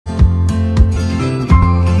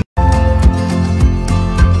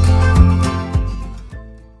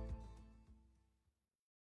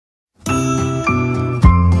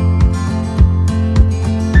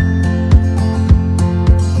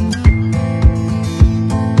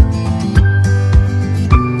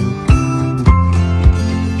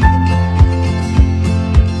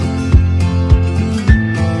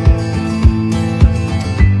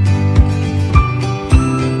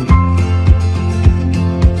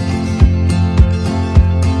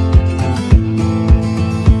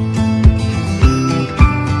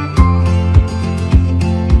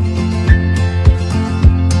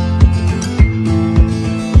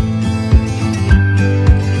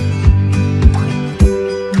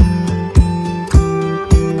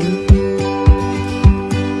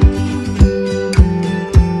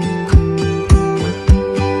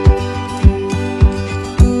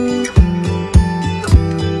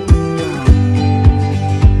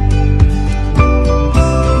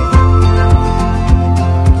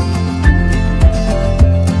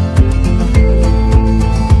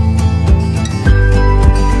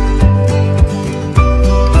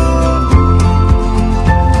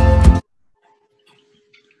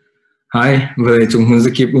Hi, với chúng mình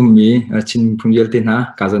sẽ kịp mi chín phung giờ tin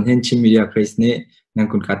ha, cả dân hen chín media face này nang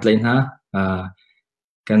kun kat lain ha,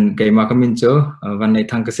 kan kay ma kamin cho van này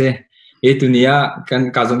thang kase, dunia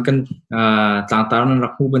kan cả dân kan tang tar nan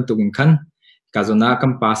rakhu bentuk kan, cả dân na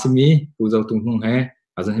kan pasimi uzau tung hung he,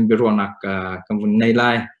 cả dân hen Biaruahnak kan vun nay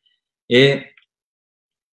lai,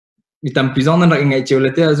 mitam pizong nan rak ngai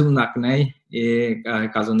chewlete azum nak nai,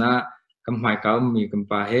 cả dân na kan mai kau mi kan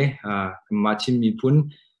pa he, kan ma chín mi pun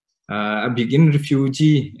begin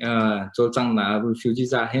refugee chol chang na refugee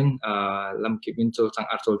za hen lam kipin chol chang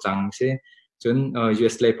ar chol chang se chun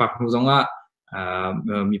US le pak mu zonga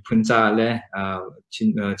mi phun cha le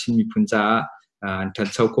chin mi phun cha thật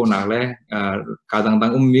sâu cô nak le ka dang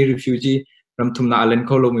dang mi refugee ram thum na alen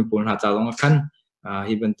ko lo mi pun ha cha zonga khan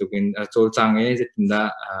hi ban tukin chol chang e jetinda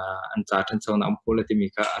an cha thật sâu na am ko le ti mi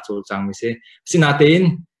ka chol chang mi se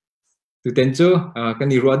sinatein tu tenchu kan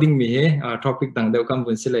ni roding mi he topic tang deu kam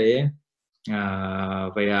bun sile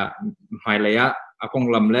vậy mai lấy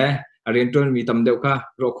akong lam le arian ton mi tam deu kha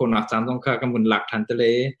ro ko nak chan tong kha kam bun lak than te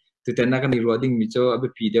le tu ten na kan ni roding mi cho abe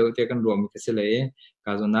pi deu te kan rom mi sile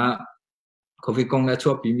ka zona covid kong na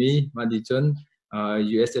chop pi mi ma di chon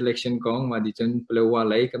US election kong ma di chon plewa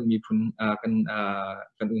lai kan mi phun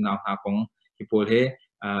kan unaw ha kong ki pol he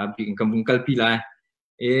bi kam bun kal pi la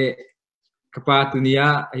kapa dunia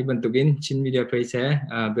ai bentukin chin media face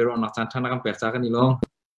Biaruahnak chan thana kam persa kan ilong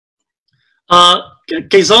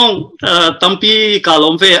cái dòng tampi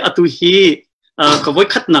kalom về atu hi có với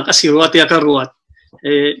khát nặng asirwa tia ka ruat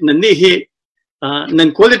nên ni hi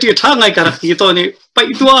nên quality thang ngay cả khi tôi này bay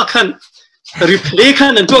tua khan replay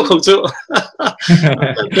khan nên tua không chịu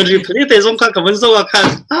nên replay thế dòng khan vẫn dòng khan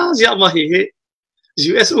giờ mà hi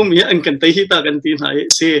US mi anh cần thấy hi ta cần tin hay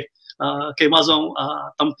se cái mà dòng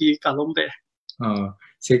tampi kalom về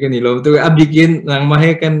se kan ilong tu abigin nang ma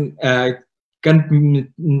he kan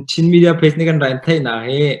chin media page ni kan rain thai na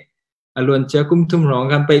he alon cha kum thum rong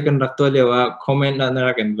kan pai kan rak to lewa comment na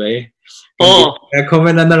rak kan ve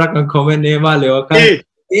comment na rak kan comment ne ma lewa kan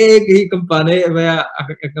ki company va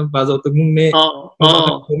kan pa zo tu mung ne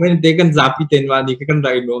comment de kan zapi ten wa ni kan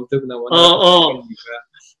rai nom tu na wa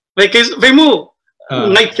ve mu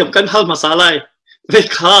ngai kyam kan hal masala ve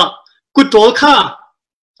kha ku tol kha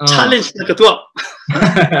challenge ka tu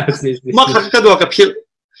ma kha ka do ka phil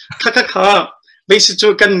kha bây giờ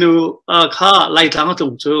cho căn nu kha lại thang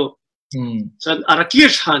trong cho chân arakia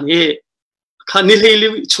chan ye kha ni le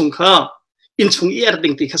chung kha in chung er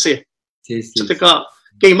ding ti khase cho ka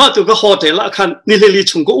ke ma tu ka hotel la khan ni le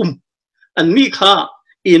chung ko an mi kha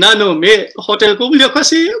ina no me hotel ko le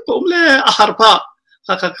khase ko le ahar pa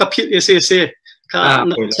ka phil se ka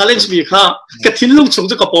challenge mi kha ka thin lung chung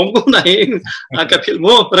ka pom ko nai ka phil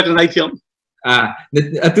mo ra ka ngai thiam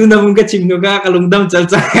tu na mung ka chim no ka kalung dam chal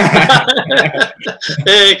cha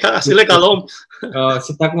ka sile kalom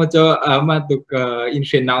sitak mo cho ma tu in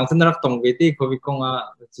shen naung san rak tong ve ti covid kong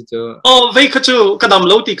cho ve kha chu kadam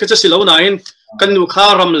lo ti kha chu silo na in kan nu kha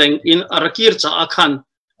ram leng in arakir cha akhan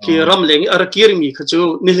ki ram leng arakir mi kha chu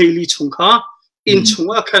ni leili chung kha in chung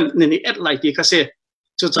akhan ni at lai ti kha se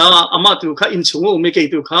chu cha ama tu kha in chung me ke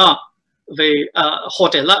tu kha ve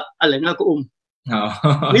hotel la alenga ko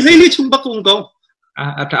ni leili chung ba kum ko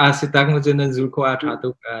sitak mo cho nan zul ko atha tu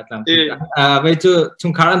tam ve chu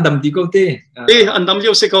chung kharan dam di ko te andam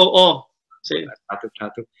yo se ko se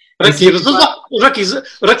thatu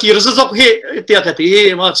rakir zo he tia ka ti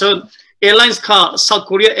ma chon airlines kha South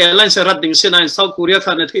Korea airlines rat ding se nine South Korea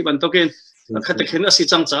kha na thei ban to ken khat khen asi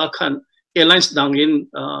chang cha khan airlines dang in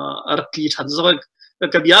arki that zo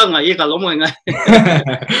ka bia ngai ka lom ngai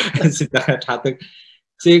sitak thatu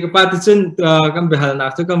se ka pa chun kam behal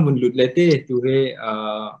nak chu kam bun lut lete tu he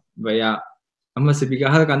baya ama se biga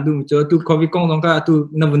hal kan du cho tu covid kong dong ka tu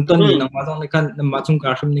na bun ton ni nang ma dong ni kan na ma chung ka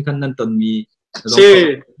shum ni kan nan ton mi se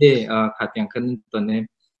khatyang kan ton ne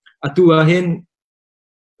atu hen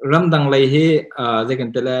ram dang lai he je kan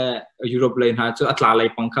tele Europe lai ha chu atla lai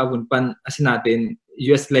pangkha bun pan asina ten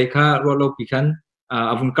US lai kha ro lo pi khan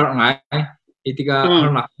avun kar ngai itika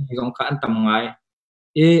harnak dong ka an tam ngai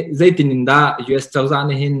zai tininda US chawza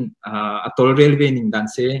ne hin atol railway ning dan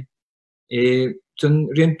se chun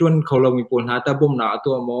rian tun kholo mi pon ha ta bom na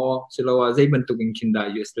to mo silawa zai bantuk in kinda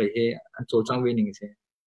US le he an cho chang we ning se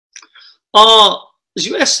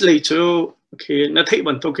US le chu okay na thei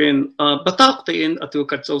bantuk in batak te in atu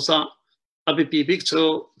ka chawza abi pi big chu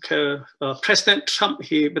President Trump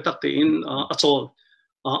hi batak te in achol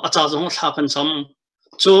acha jong tha kan sam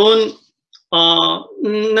chun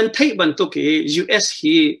nan thei ban to ke US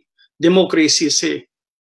hi democracy se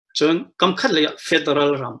chon kam khat le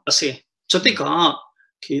federal ram ase chote ka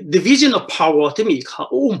ki division of power te mi kha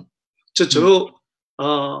chu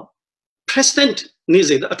president ni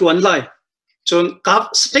zeda atuan lai chon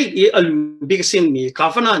state e alu big sin mi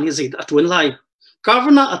governor ni zeda atuan lai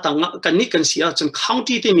governor atanga kanni kan sia chon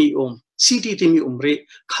county te mi city te mi re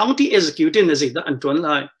county executive ni zeda atuan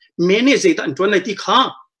lai mene zeda atuan lai ti kha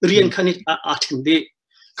rian khani athinde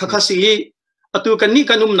khakhasi atu kanni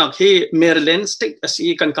kanum nak he Maryland state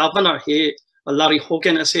asi kan governor he Larry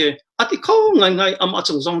Hogan ase ati kho ngai am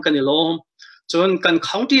achung zong kan lo chon kan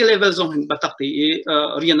county level zong hin batak ti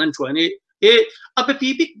rian an chuani e ape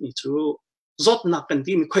big ni chu zot nak kan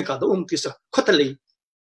ti mi khoi ka do ti sa khotali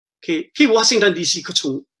ke hi Washington DC ko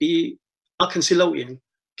chung bi a kan silo yen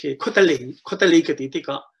ke khotali ka ti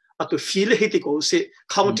ka atu feel he ti ko se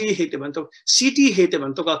county he te man to city he te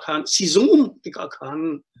man to ka khan si zung ti ka khan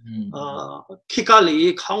khikali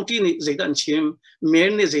county ni zaidan chim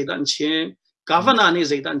mayor ni zaidan chim governor ni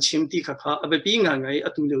zaidan chim ti kha kha abe pi nga ngai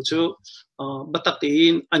atu leu chu batak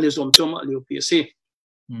tin anizom chom a leu pi se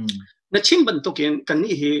na chim ban to ken kan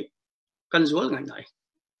ni hi kan zol ngai ngai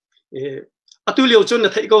atu leu chu na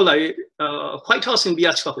thai ko lai White House in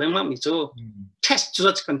bia chok leng ma mi chu test chu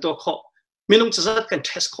kan to kho minung chu kan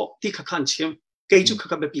test kho ti kha khan chim ke chu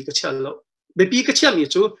kha be pi ka chal lo be pi ka cham mi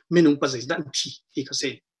chu minung pa zaidan ti ka se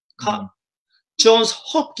kha Johns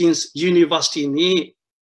Hopkins University ni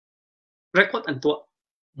record an to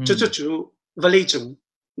chu valley chung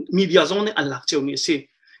media zone ne alak chu mi si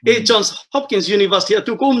Johns Hopkins University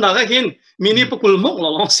atu kum na ga hin mini pukul mok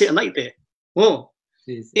lo se nai te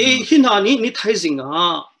hin ha ni thai zinga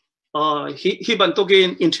hi ban to gen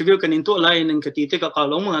interview kan in to line en ka ti te ka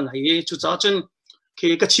lo ma na ye chu cha chen ke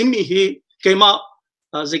ka chim mi hi ke ma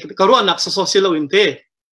ze ka ro anak so se lo in te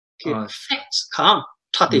ke facts kha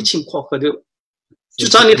tha te chim kho ka de chu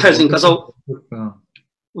cha ni thai zinga zo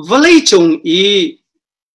valley chung i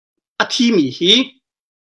athi mi hi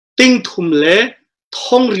ting thum le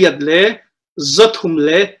thong riat le zathum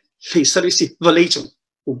le leisari si valley chung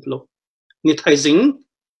umplo ni thai zing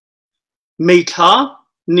meitha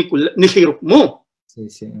nikul nihiruk mo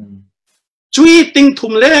chui ting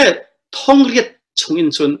thum le thong riat chung in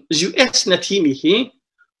chun US na thi mi hi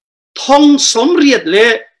thong som riat le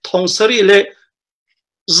thong sari le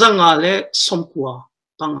zanga le somkwa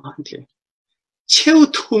panga the cheu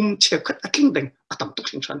thum che khat aking deng atam tuk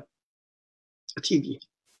sing chan TV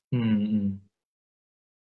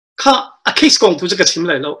kha a case kong tu ka chim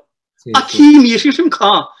lai lo a thi mi rim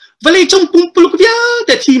kha vale chong pum puluk bia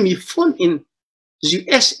the thi mi phone in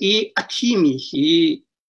USA a thi mi hi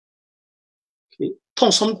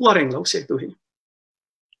thong som kwa reng lo se tu hi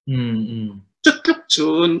chut kluk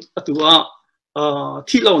chun atua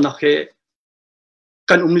thi lo na he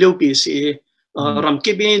kan leu pi si ram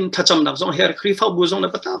kibin thacham nak zong her khrifa bu zong na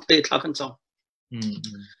pata te thla kan chong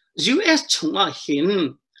US chunga hin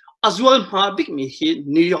azwal ma big mi hi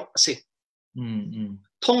New York ase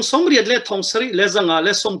thong som riat le thong sari le zanga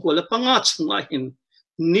le som ko le panga chunga hin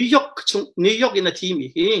New York in a team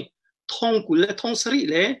hi thong ku le thong sari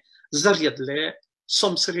le zariat le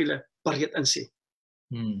som sari le pariat an si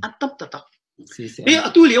atap tata e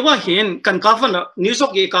atu lewa hin kan governor New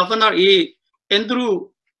York e governor e Andrew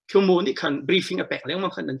Hmung ni kan briefing a pek leng ma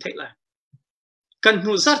khan thai la kan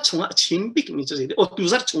nu zar chunga chim big mi chu o tu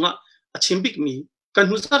zar chunga a chim big mi kan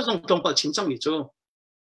nu zar jong tong pal chim chang mi chu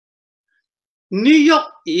New York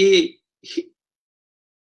e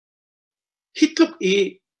hitluk e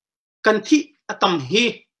kan thi atam hi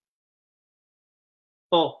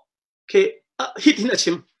ke hit in a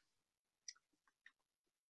chim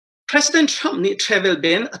President Trump ni travel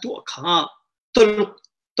ban atu kha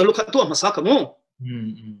toluk atu masa ka mo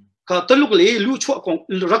ka toluk le lu chwa kong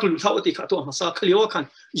rak lu thau ti kha to masa khliwa khan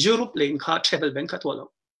Europe le kha travel ban kha to lo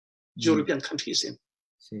European countries in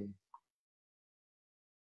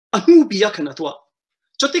anu biya khana to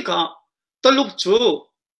chote ka toluk chu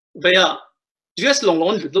baya US long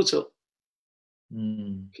lu chu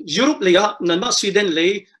Europe le ya nanma Sweden le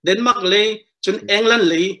Denmark le chun England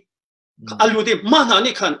le alu de mana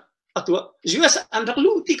ni khan atua US andak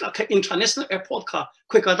lu ti ka international airport ka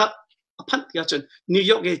khoi da apant ya chun New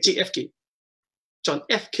York ge JFK John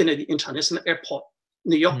F Kennedy International Airport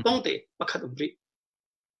New York bongte pakhat umri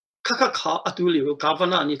kha atu le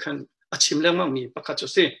governor ni khan achim leng ma mi pakhat chu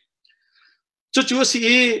se chu si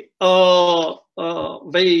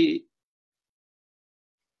vai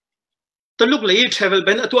taluk le travel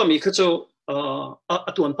ban atu mi kha chu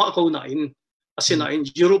atuan pa ko na in asina in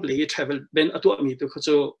Europe le travel ban atu mi tu kha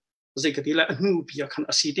chu zekati la anu bia khan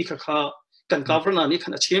asiti kha kan governor ni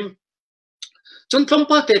khan achim chon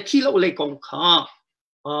thlompa te thilo le kong kha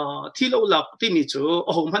thilo la ti mi chu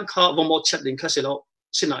ahom han kha vomo chat ling kha selo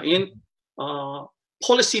sina in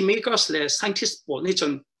policy makers le scientists bol ni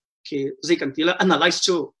chon ke zekantila analyze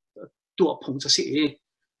chu tua phong cho si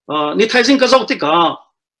ni thai jing ka zau te ka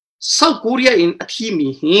South Korea in athi mi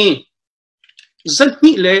hi zan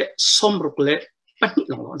ni le som ruk le pa ni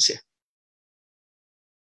long lon se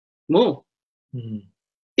mo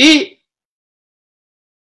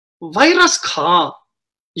virus kha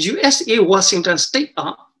USA Washington State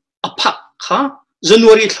aphak kha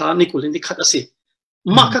January kha ni kulin di khat ase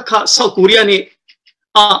maka kha South Korea ni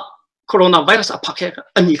coronavirus aphak he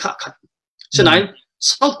ani kha khat senai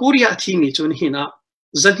South Korea thi mi chun hina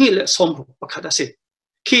zanhi le som ruk pa khat ase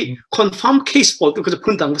ki confirm case pol tu ko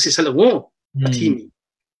phun dang si sala wo thi mi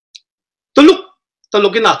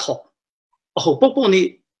taluk ina tho ho popo ni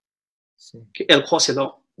ki el kho se lo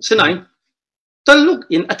senai taluk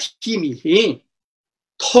in athi mi hi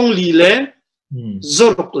thong li le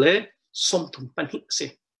zorok le som thum pan hi se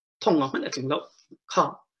thong ma man ating lo kha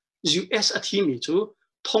US athi mi chu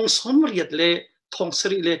thong som riat le thong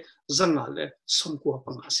sri le zanga le som ko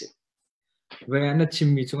pang ase ve na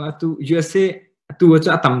chimmi chunga tu USA tu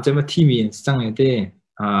cha tam che ma thi mi sang te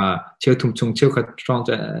cheu thum chung cheu khat strong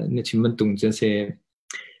cha ni chimman tung che se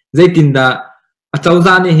zaitin da achau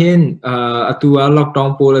za ni hin atu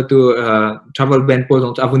lockdown pol atu travel ban pol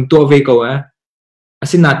jong avun to ve ko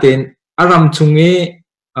asina ten aram chunge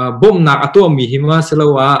bom nak ato mi hima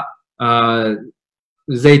selawa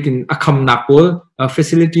zaitin akham nakol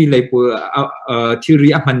facility lai pol theory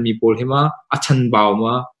aman mi pol hima achan baw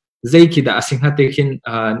ma zai khida asingha te khin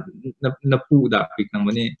na pu da pik nang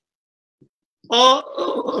mane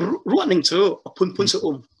running chu phun chu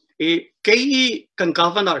kei kan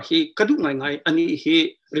governor hi kadu ngai ani hi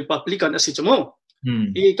Republican asi chmo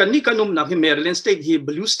kan ni kanum na hi Maryland state hi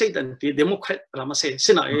blue state and the Democrat ramase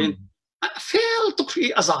sina fail to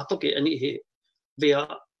create azato ke ani hi via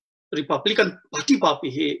Republican party papi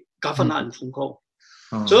hi governor an thungko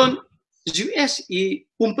so US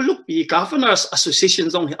pumpuluk pi governors association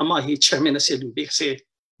zong hi ama hi chairman ase lu be se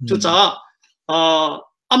chu cha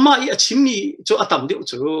ama i achimi chu atam de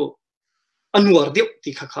chu anuar de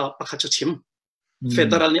ti kha pakha chu chim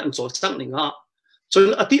federal ni an chol chang ni nga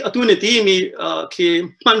chon atu ne ti mi ki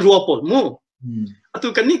man ruwa pol mu atu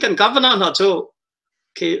kan ni kan governor na chu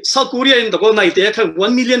ke South Korea in the go nai te kha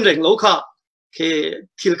 1 million reng lo kha ke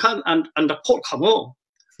thil khan an da port khamo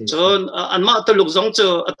chon an ma ta luk zong chu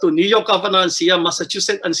atu New York governor sia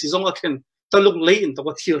Massachusetts an si zong a khen ta luk lei in the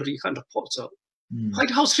theory khan da port chu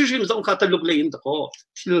White House regime zong kha ta luk lei in the go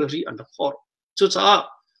theory an da port chu cha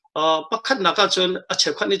pakhat naka chon ache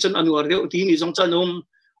khani chon anuar de ti ni jong chanum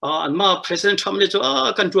anma President Trump ne cho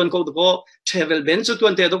kan tuan ko do travel ban chu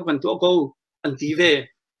tuan te do kan to ko an ti ve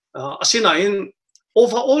asina in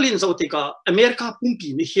overall in zotika America pumpi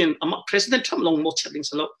ni hian ama President Trump long mo chatting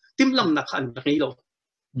salo timlam na khan ngi lo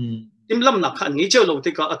timlam na khan ngi che lo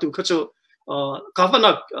tika atu khacho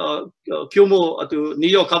governor kyomo atu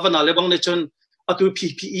New York governor le bang ne chon atu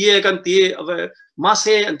PPE kan ti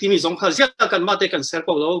mase antimi zong kha zia kan mate kan ser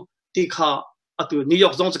ko lo ti kha atu New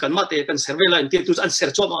York zong kan mate kan survey line ti tu an ser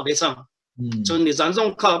cho ma be sang chon ni zan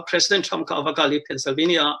zong kha President Trump ka avakali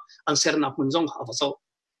Pennsylvania an ser na pun zong ha so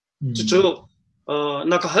chu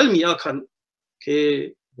na ka hal mi a khan ke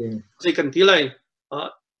je kan ti lai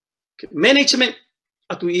management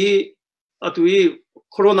atu i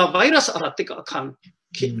coronavirus aratika khan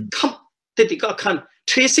ki kham te ti ka khan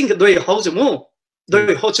tracing doi ho jmo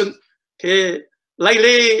doi ho chun ke lai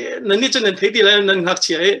le nani chun thei ti lai nan hak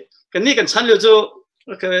chi ai kan ni kan chan le jo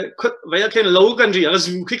ke khut vaya ken lo kan ri a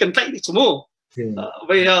zu khi kan tai ni chmo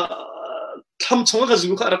vaya tham chong ka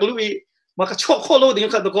zu kha rak lui ma ka chok kho lo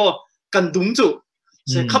ding kha to ko kan dum chu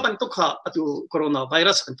se khaban to kha atu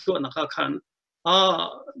coronavirus kan tu na kha khan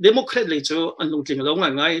Democrat le chu an lung tling lo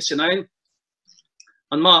ngai sinai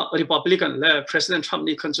anma Republican le President Trump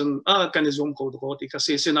ni kan chun kan zoom ko do ti ka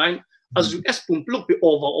se sinai as US pumpluk bi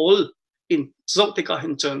overall in zotika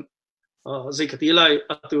hin chun zekati lai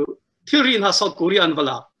atu theory na South Korea an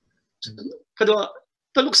wala kado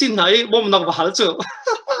taluk sin nai bom nak bahal chu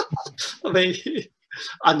ve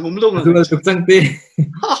an hum lo na tuk chang te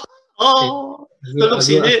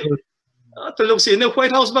taluk sin ne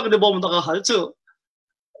White House bak de bom nak hal chu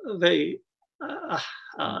ve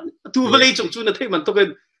tu vale chu chu na thei man to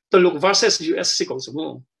taluk versus US si ko chu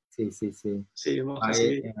si mo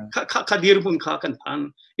kha dir bun kha kan pan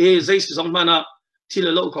zai zong mana thil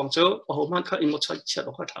lo kong chu ho man kha in mo cha cha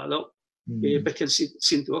kha tha lo bekin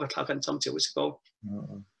sin tu kha tha kan cham che wi ko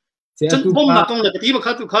chen bom na kong na ti ma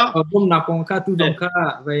kha tu kha bom na kong kha tu dong kha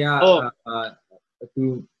ve ya tu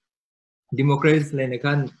Democrats le ne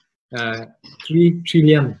kan 3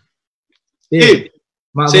 trillion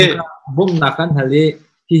ma bom na kan hale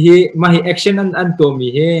hi ma hi action an to mi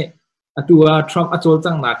he atua Trump achol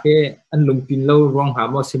chang na ke an lungpin lo rong ha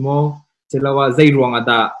mo simo chelawa zai ruang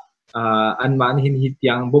ada an man hin hi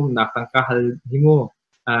tiang bom nak tangka hal hingo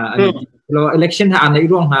an chelawa election ha an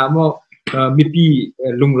ruang ha mo mi pi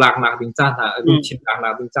lung lak nak ding cha ha lung chin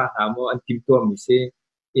nak ding cha ha mo an tim to mi se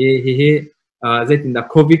he zai tin da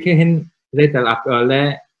covid hen zai tal ap le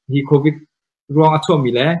hi covid ruang a chom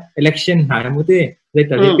mi le election ha mo te zai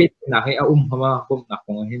tal repeat na he a hama bom nak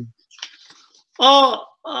kong hen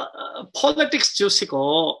politics jo siko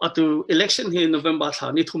atu election he November tha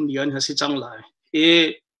ni thum dian ha si chang lai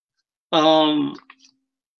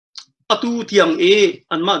atu tiang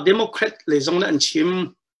anma democrat le zong na an chim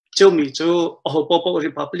jo mi jo ho popo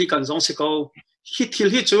republican zong siko hi thil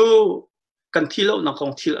hi jo kan thilo na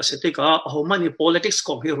kong thil asete ka ho mani politics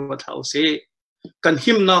kong hi ro thau se kan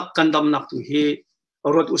him na kan dam nak tu hi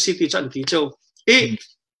rot usi ti chan ti jo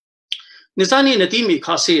nizani na timi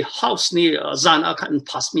khase house ni zan akan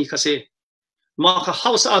pass mi khase ma kha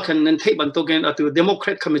house akan nan thei ban to gen atu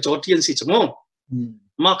democrat ka majority an si chmo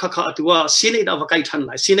ma kha kha atuwa senate avakai than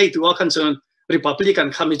lai senate tu akan chon republican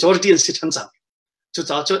ka majority an si than cha chu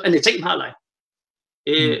cha chu ani chai ma lai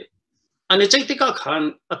ani chai tika khan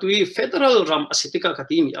atui federal ram asitika ka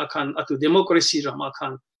timi akan atu democracy ram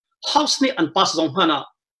akan house ni an pass dong hana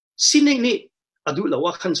senate ni adu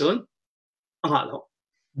lawa khan chon anga lo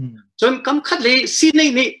chon kam khat le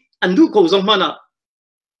senate ni andu ko zong mana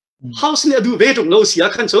house ni adu ve tung lo sia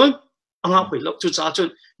khan chon anga hoi lo chu cha chon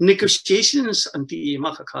negotiations anti ma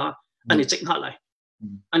kha kha ani chek na lai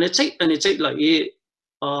ani chek lai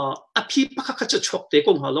api pakha kha chok te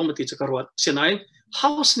ko halong mati chakarwat senai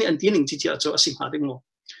house ni anti ning chi cha cho asing ha ding mo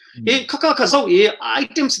kha kha zau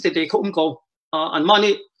items te te ko ko an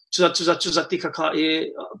mani chu ti kha kha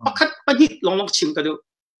pakhat pani long long chim ka do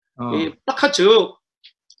pakhat chu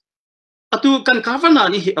atu kan governor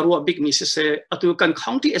ni hi arwa big mi se atu kan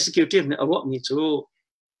county executive ni arwa mi chu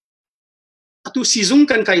atu sizung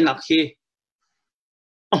kan kai nak he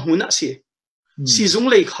ahuna se sizung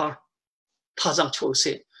lei kha thajang cho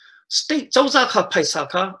se state chawza kha phaisa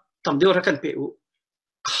kha tamdeu ra kan pe u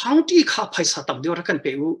county kha phaisa tamdeu ra kan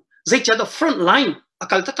pe u zai cha the front line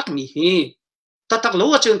akal ta tak mi hi ta tak lo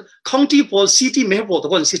chen county pol city me bo to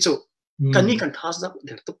kon si chu kan ni kan thas da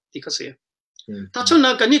der tu ti ka se ta chon na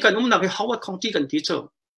kan ni kan na ke Howard County kan ti cho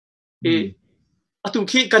atu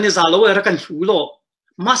khi kan za lo ra kan hu lo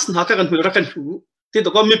mas na ka kan hu ra kan hu ti to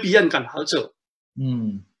ko me pian kan hal cho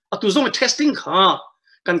atu zong testing kha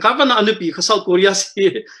kan governor anu pi kha South Korea si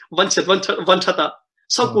one thata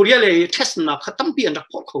South Korea le test na khatam pi an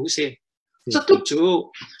report kho se cha tu chu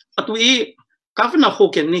atu governor ho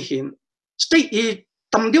ken ni hin state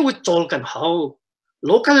tam deu chol kan hau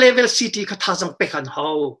local level city kha tha jang pe kan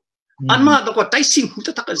hau anma da ko tai sing hu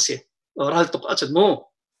ta tak an se ral tok a chan mo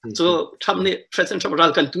so tham ne president tham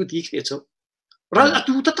ral kan tu ti khe cho ral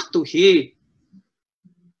atu ta tak tu he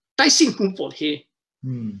tai sing hu pol he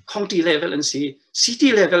county level and si city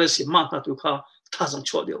level si ma ta tu kha tha jang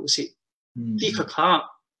cho de si ti kha kha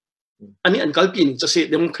ani an kalpi ni cho se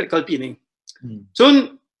democrat kalpi ni chun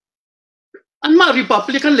anma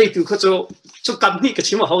republican le tu kha cho kam ni ka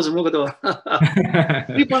chima house mo ka do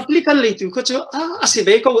republican le tu kha cho ase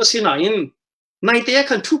be ko ase na in 90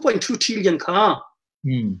 kan 2.2 trillion kha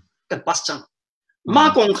kan pas chang ma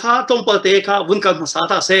kong kha tong pa te kha bun kan sa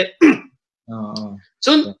ta se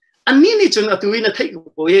chun ani ni chun atui na thai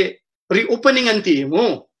ko ye reopening an ti mo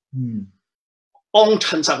ong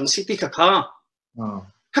chan chang city kha kha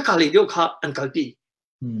ka le dio kha an kalpi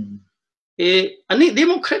ani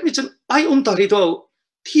democrat ni chun ai tari to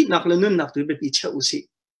thi nak le nun nak tu be pi cha usi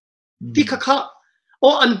ti kha kha o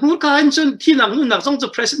an hu ka an chun thi nak nun nak song chu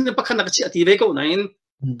president pa khan nak chi ati ve ko nain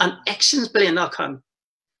an action plan na khan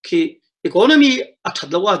ki economy athat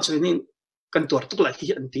lawa chunin kan tor tuk la hi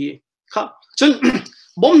an ti kha chun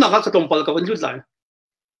bom na ka tom pal ka ban ju lai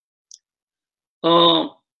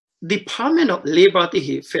Department of Labor ti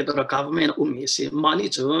hi federal government se mani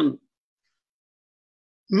chun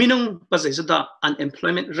minung pazai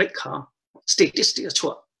unemployment rate kha statistic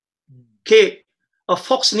achwa ke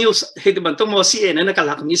Fox News hediban to mo CNN na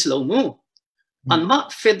kalak ni slow mo anma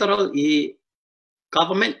federal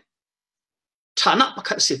government thana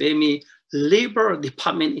pakhat se be mi labor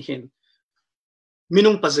department hin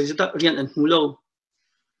minung pazai rian an hulo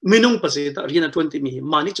minung pazai rian 20 mi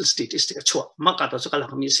mani chu statistic achwa ma ka to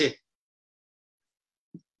kalak mi se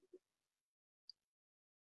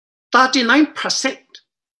 39%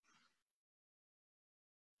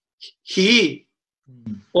 he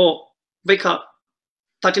veka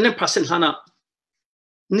 39% hana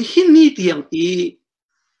ni tiang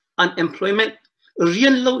unemployment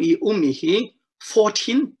real low umi hi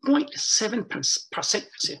 14.7%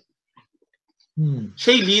 se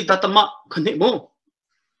hey li datama khane mo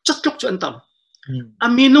chất lúc cho anh tầm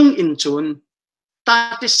aminung in chun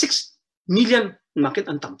 36 million market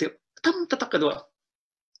anh tầm tiêu tầm tất cả đó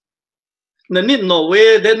nên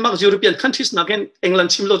Norway Denmark European countries naken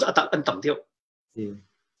England chim lo anh tầm tiêu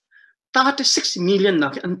 36 million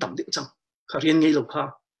naken anh tầm tiêu chăng riêng ngay lâu ha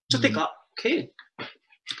chút thế cả ok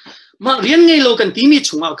mà riêng ngay lâu cần tí mi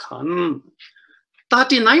chung ao khăn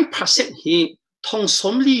 39% hi thong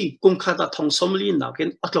somli cùng khá ta thong somli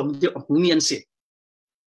naken atlom tiêu hung miên se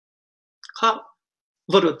ha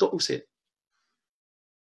vừa rồi tôi sẽ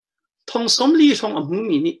thong somli thong hung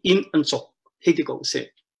miên in anh chọc hay đi câu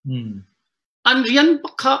se anh riêng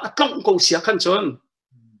bắc khá atlom câu se khăn chọn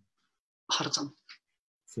har chăng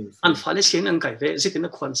anh phải lấy xem anh cái về gì cái nó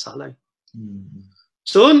quan sát lại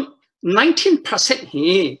chọn 19%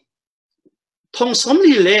 hi thong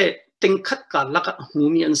somli lệ tình khát cả là cả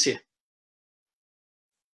hung miên se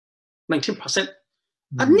 19%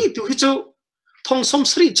 anh đi từ chỗ thong som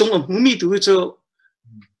sri trong hung mi từ chỗ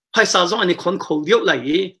phải sao giống anh con khẩu điệu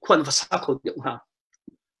lại con phát sao khẩu điệu ha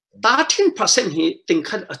 13% hi tình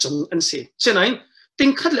khát ở trong anh se cho nên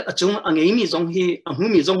tình khát ở trong anh ấy mi trong hi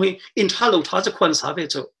hung mi trong hi in thao lâu thao cho con sao về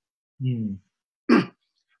chỗ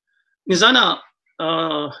như thế nào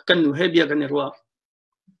cần nuôi bia cần nuôi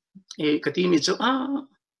cái gì mi chỗ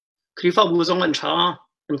khi phát bùa trong anh cha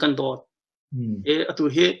anh cần đốt atu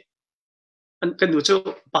he anh cần nuôi chỗ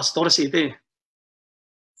pastor gì thế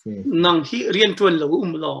nang hi riêng tuần lâu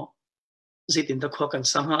lo gì tiền đặc cần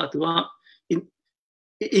sang ha atu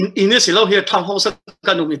in sẽ lâu here townhouse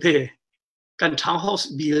cần nuôi thế cần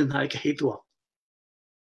townhouse bill này cái hết rồi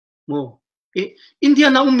mo India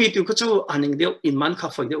na mi tu ko chu aning deu in man kha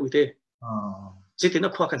foi deu te ji te na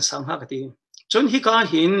khwa kan sang ha ka ti chon hi ka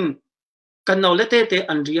hin kan no le te te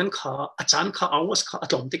an rian kha achan kha hours kha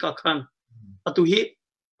atom te ka khan atu hi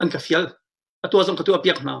an ka fial atu azam ka tu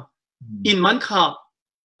apiak na in man kha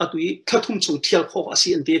atu hi khathum chung thial kho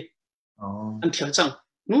asi an te an thial chang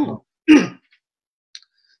no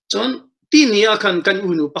chon ti ni a kan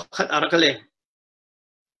unu pakhat ara ka le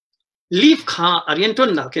leave kha arienton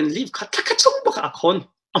na ken leave kha thakha chung baka khon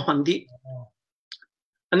amandi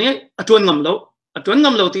ani atuan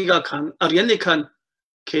ngam lo ti ga khan arian le khan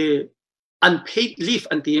ke unpaid leave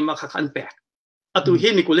anti ma kha khan pe atu he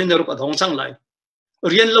ni kulen ro ka dong chang lai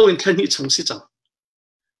rian lo in thani chung si chang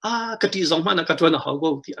kati zong ma na ka tuan ha go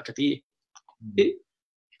ti akati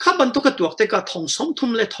kha ban to ka tuak te ka thong som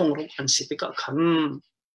thum le thong ro an si te ka khan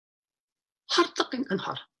har takin an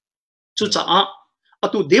har chu cha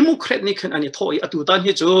atu democrat ni khan ani thoi atu tan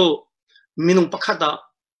hi chu minung pakhata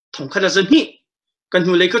thong khala jan hi kan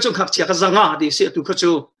hu le ko chung khak chia ka zanga di se atu ko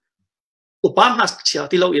chu upang has chia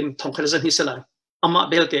ti lo in thong khala jan hi se lai ama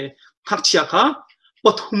belte khak chia kha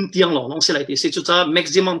pathum tiang lo nong se lai ti se chu cha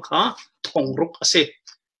maximum kha thong ruk ase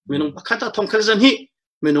minung pakhata thong khala jan hi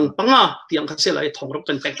minung panga tiang kha se lai thong ruk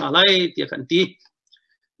kan pek na lai ti kan ti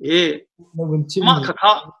ma kha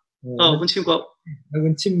kha bun chim ko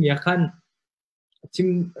bun chim ya khan chim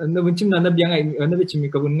na bun chim na biang ai na be chim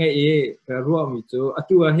ka bun ngai ro mi chu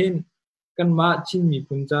atua hen kan ma chin mi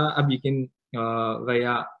punja abikin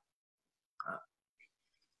gaya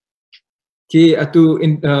ki atu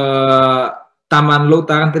in taman lo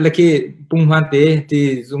ta kan telaki punghan te ti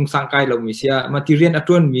zung sangkai lo mi sia material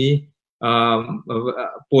atun mi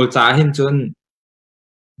pol cha hin chun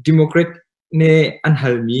democrat ne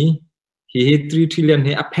anhal mi hi 3 trillion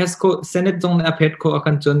he apesco senate jong na apet ko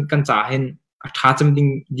akan chun kan cha hin tha cham ding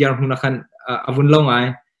diar huna khan avun lo ngai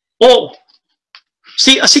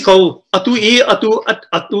si asiko atu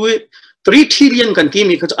 3 trillion kan ti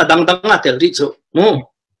mi kha adang dang na tel ri chu mo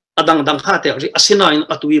adang dang kha tel ri asina in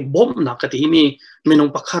atu bom na ka ti mi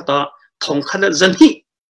minung pakhata thong khala jan hi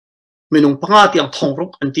minung panga tiang thong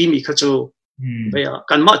rok an ti mi kha chu baya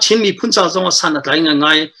kan ma chin mi phun cha jong san at lai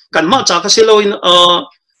ngai kan ma cha ka se lo in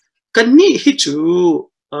kan ni hi chu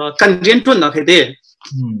kan rian tun na he de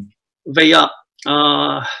baya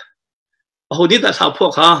hodi da sa pho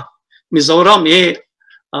kha Mizoram e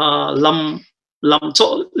lam cho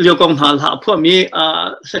liu kong hal ha pho mi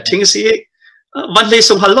thing si van le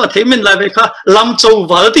sum hal lo themin la ve kha lam chou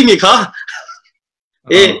wal ti mi kha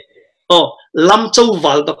lam chou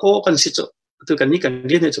wal da ko kan si chu tu kan ni kan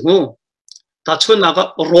ri ne chu ta chun na ga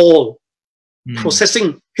role processing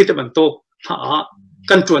hit ban to ha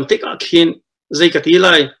kan tuan te ka khin zai ka ti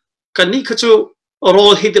lai kan ni kha chu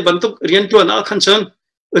role hit ban to rian tuan a khan chon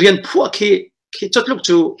rian phu khi chot luk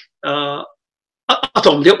chu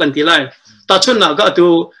atom liu kan ti lai ta chun na ga tu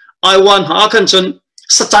I want ha khan chun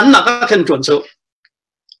sachan na ka khan tuan chu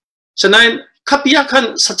chanai khapia khan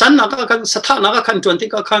sachan na ka khan satha na ka khan tuan ti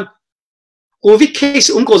ka khan covid case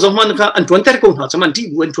ko zong man ka an tuan ter ko ha chaman ti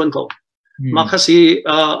buan tuan ko makasi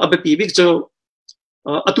abepi big jo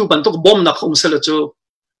atu bantok bom na khom sel jo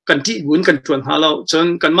kan ti gun kan tuan halo chon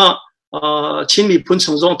kan ma chin mi phun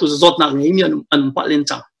song zong tu zot na ngei mi an pa len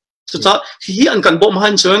chang so cha hi an kan bom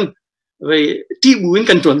han chon ve ti gun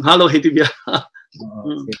kan tuan halo he ti bia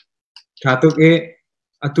kha tu ke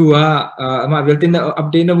atua ama beltin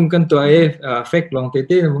update na mungkin tu ai fake long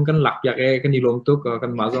tete mungkin lak ya ke kan ilom tu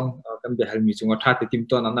kan mazong kan behal mi sunga tha te tim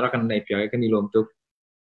to anara kan nai pya kan ilom tu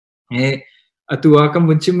atua kan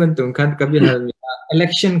buncim mentung kan ka behal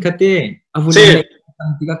election khate avun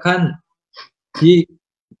tiga kan hi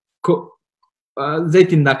ko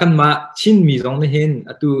zaitin da kan ma chin mi zong na hen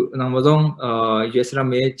atu nang mazong US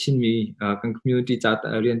rame chin mi kan community chat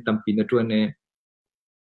rian tampi na tu ne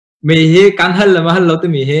me he kan hal ma hal lo te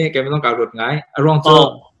me he ke ma ka rot ngai arong cho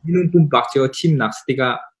nun pum bak cho chim nak stika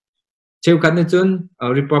cheu kan ne chun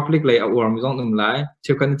republic lai awar mi zong num lai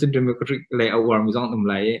cheu kan chun democratic lai awar mi zong num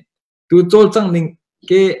lai tu chol chang ning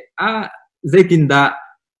ke a zaitin da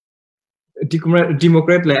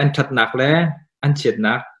democrat lai an that nak le an chet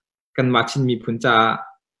nak kan ma chin mi phun cha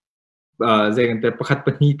zai kan te pakhat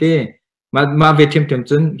pani te ma ve them them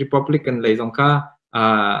chun republican lai zong kha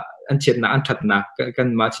an chet na an that na kan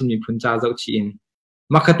ma chin mi phun cha zau chi in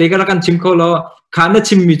ma khate ka kan chim kho lo khana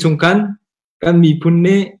chim mi chung kan mi phun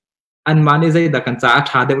ne an ma ne zai da kan cha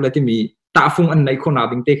tha de la ti mi ta phung an nai kho na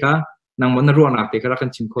ding te kha nang mon ro na te ka kan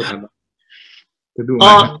chim kho ta ba tu du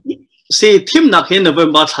si thim nak he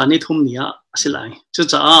November thani thum nia asilai chu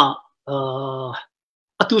cha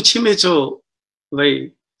atu chime cho vai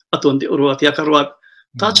aton de ro tia ka ro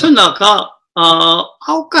ta chuna ka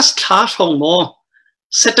August tha thong mo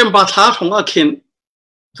September tha thong a khin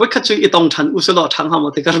voi kha chu itong than uselo thang ha mo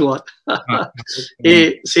te ka ro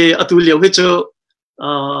se atu leo he cho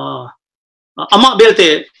ama belte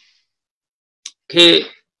ke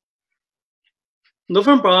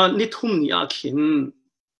November ni thum ni a khin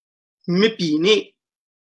mi pi ni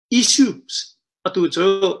issues atu cho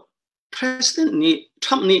president ni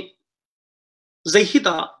Trump ni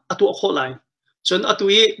zahida atu kholai chon atu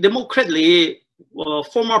e democrat le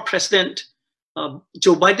former president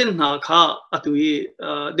Joe Biden na kha atu e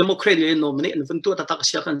democrat le nominate an vantu ta tak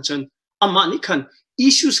sia kan chon ama ni khan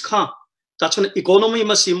issues kha ta chon economy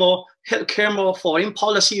ma si mo healthcare mo foreign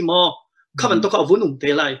policy mo khaban to ka vunum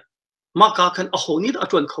te lai ma ka khan a honi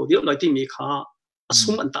atun khodi lai ti mi kha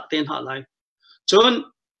asum an ta ten ha lai chon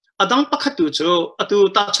adang pakhatu cho atu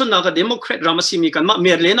ta chon na ka democrat ramasimi kan ma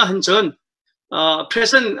merlena han chon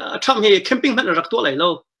president Trump he camping man rak to lai lo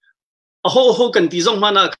a ho kan ti zong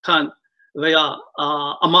mana khan veya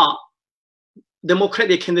ama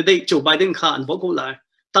democratic candidate Joe Biden khan bo go lai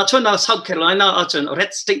ta chon na South Carolina a chon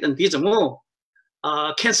red state an ti jamo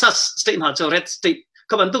Kansas state na cho red state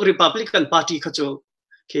ka ban to Republican party kha cho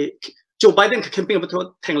ke Joe Biden ka camping ba to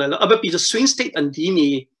theng lai lo aba pi swing state an ti ni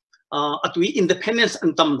atui independence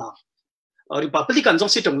an tam na Republican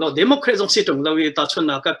zong si tong lo Democrat zong si tong lo wi ta chon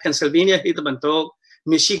na ka Pennsylvania he de ban to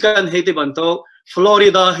Michigan he de ban to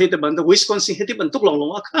Florida he de ban to Wisconsin he de ban to long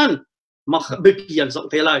long khan ma be pian zong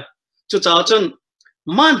te lai chu cha chon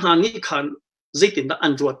man han ni khan zaitin da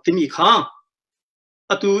an ruat ti mi kha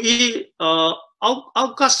atui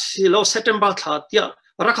August lo September tha tia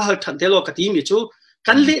rakha hal than te lo ka ti mi chu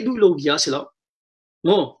kan le du lo bia si lo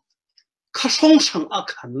no kha song sang a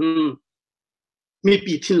khan mi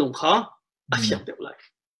pi thin long kha a fiam de lai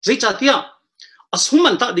zai cha tia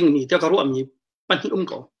asuman ta ding ni te ka ro ami pan hi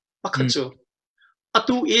ko pakha chu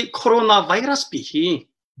atu e coronavirus pi hi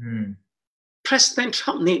president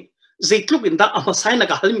Trump ni zai klub in da ama sai na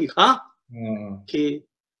ka hal mi kha ke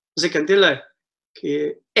zai kan de lai ke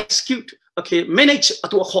execute okay manage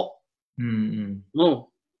atu kho no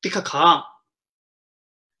tika kha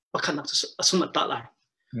pakha nak asuman ta lai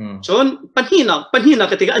chon panhi na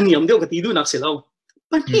ka te ka aniam deu ka ti du nak se lo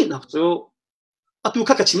panhi na so atu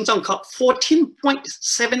kha ka chim chang kha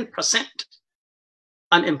 14.7%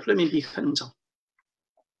 unemployment bi khan chang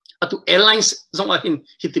atu airlines zong a hin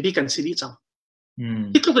hit bi kan siri chang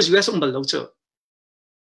it lo ka US um bal lo cho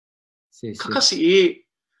kha si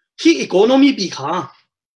hi economy bi kha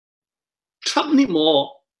Trump ni mo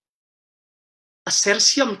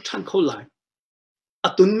asersiam than ko lai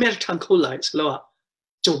atun mer than ko lai lo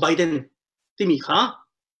Joe Biden ti mi kha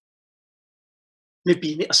me pi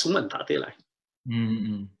ni asuman ta te lai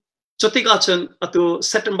chote ka chen atu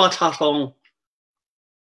September tha rong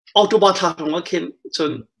October tha rong a khen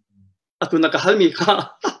chon atu na ka hal mi kha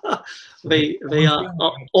ve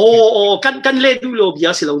kan le du lo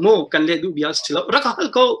bia si lo no kan le du bia si lo rak hal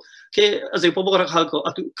ko ke azai po rak hal ko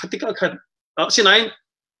atu khatika khan sinai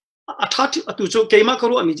athati atu cho keima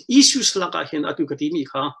karo ami issues la ka hen atu ka ti mi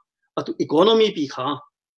kha atu economy pi kha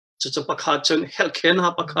cho pakhat chon healthcare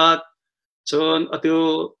na pakhat chon atu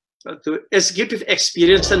executive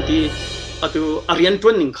experience ti atu arian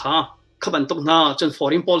tun ning kha khaban tok na chon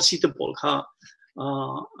foreign policy te bol kha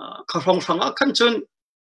kharong thanga khan chon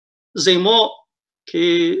zeimo ke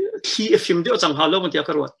khi film de chang halo mtia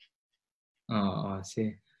karwat si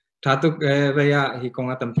Tatuk vaya hi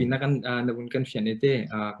konga tampina kan nabun kan fianete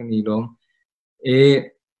kan ilom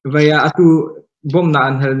vaya atu bom na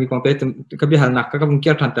an hal mi kong te kabi hal nak ka kam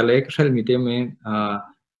kiar than tale ka hal mi te me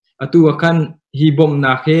atu akan hi bom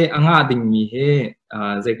na he anga ding mi he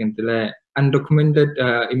je kan tele undocumented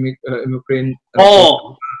immigrant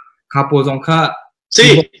kapo jong kha si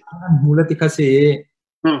mula ti kha se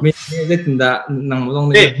me je tinda nang mo jong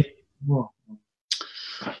ne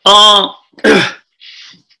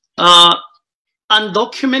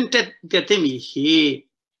undocumented te mi hi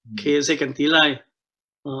ke je kan tilai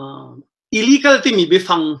illegal ti mi be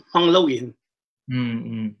phang lo in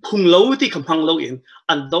phung lo ti kham phang lo in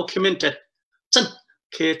undocumented chan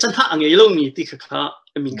ke chan ha ange lo mi ti kha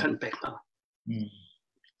min khan pe ha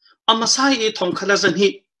amasai e thong khala zan hi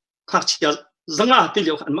khak chia zanga ti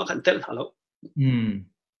lo khan ma khan tel halo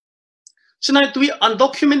sinai tu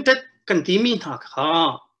undocumented kan ti mi tha kha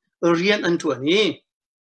rian an tu ani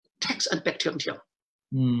tax and back tiang tiang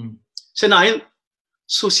sinai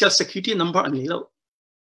social security number ani lo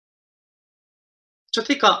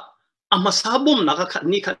chotika amasabum naka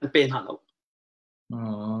khatni khan pen halo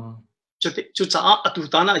chote chucha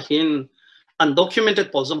atutana hin undocumented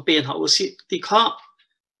pozom pen ha usi tikha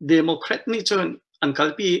democrat ni chon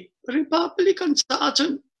ankalpi republican cha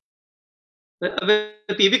chon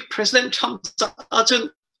big president Trump cha chon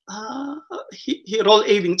he role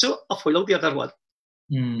aiming to a follow the other one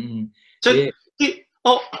so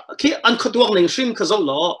ki an khotwang ning shrim khazo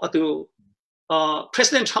lo atu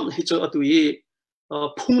president Trump hi cho atui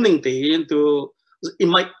phungning te into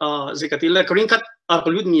imai zekatila green card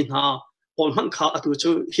arkolud mi na polman kha atu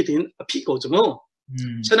chu hitin aphi ko chumo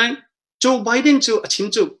chanai Joe Biden chu achim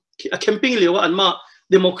chu a camping lewa anma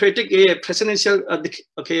democratic presidential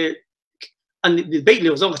okay and debate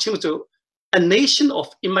lewa zong achim chu a nation of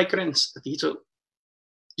immigrants ati chu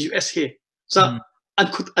US he so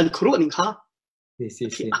an khuru ning kha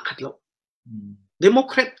akhatlo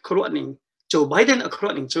democrat khuru ning Joe Biden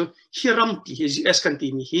akroning chu hiram ti US kan ti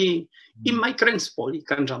mi hi immigrants poli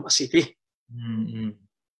kan ram asiti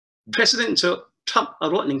president chu Trump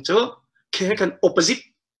arwaning chu ke kan opposite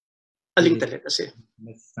aling talet ase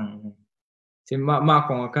si ma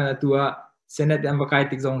kong kan tua senate am bakai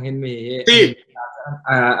tik jong hin mi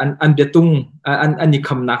an betung an ni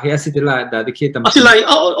kham na he asitila da de ke tam asilai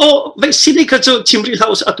vai sini ka chu chimri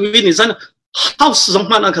house atui ni zan house jong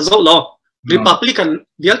mana ka zo lo republican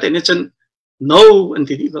bial te ne chen no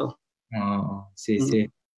antidigo si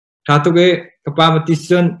Thatu ke kapamati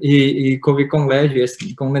son i covid kong le US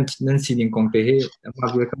kong nan sinin kong te he ma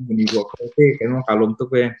bi ka muni go ko te ke no kalom tu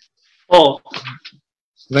ke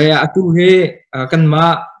vaya atu he kan ma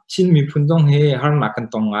chin mi phun dong he har na kan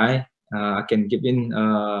tong ngai can give in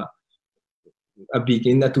a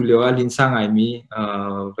begin atu lewa lin sangai mi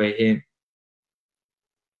ve he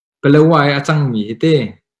pelawai achang mi te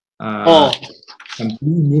tampi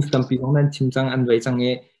news tampi kong nan chimchang an vai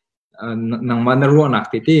change nang ma na ro nak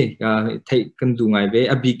te thai kan du ngai ve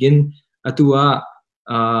a begin atua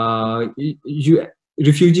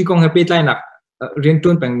refugee kong ha pe tlai nak rian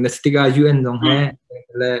ton pang nastiga UN dong he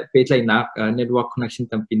le pe tlai nak network connection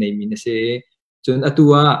tampi nei mi na se chon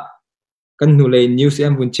atua kan nu le news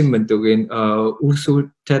em bun chim ban to gen usul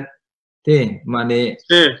that te mane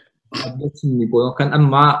ni po kan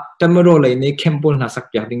amma tamaro lai ne kempol na sak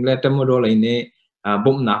ya ding le tamaro lai ne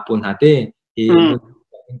bom na pon ha te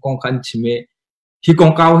kong kan chime hi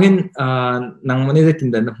kong kaw hin nang mane je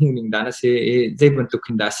tinda na huning da na se je ban to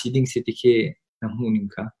khinda siding city ke na huning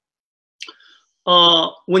ka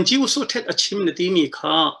when ji uso thet achim na ti mi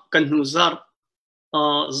kha kan nu zar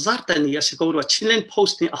tani asiko ro chinlen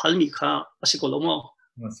post ni halmi kha asiko lo mo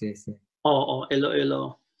se elo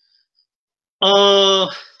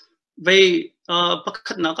vei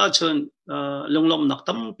pakhat na ka chon longlom nak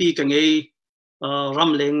tam pi ka ngei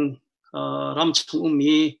ramleng ram chung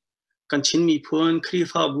mi kan chin mi phun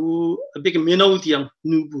khrifa bu big meno tiang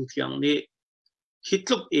nu bu tiang ne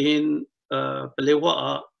hitluk in pelewa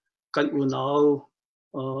kan unau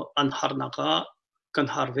an har naka kan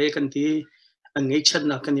harve kan ti an ngei chat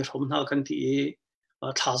na kan rom na kan ti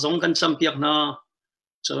thazong kan champiak na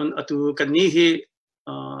chon atu kan ni hi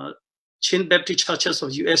Chin Baptist Churches of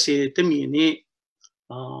USA te mi ni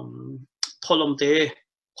tholom te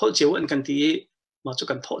khol cheu an kan ti ma chu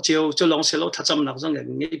kan tho cheu chu long selo thacham nak jong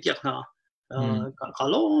nge piak na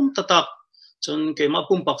kalom tatak chun ke ma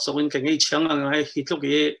pum pak songin ke ngei chiang angai hi tlok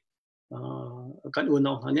e kan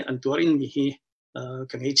uno hani an tur in mi hi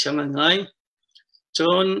ke ngei chiang angai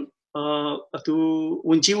chun atu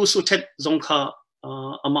unji usu thet zong kha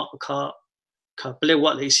ama kha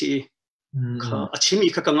plewa le si kha achimi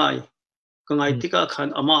kha kangai tika khan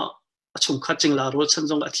ama achum kha chingla ro chan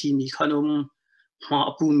zong athi mi khanum ma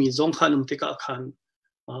apu mi zong khanum tika khan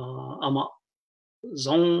ama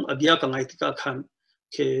zong abia kangai tika khan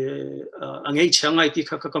ke angai chiangai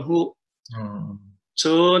tika ka kamu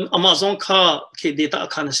chun ama zong kha ke data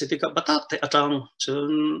khan se tika batak te atang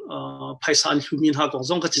chun phaisan humin ha gong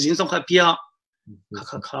zong kha chin zong kha pia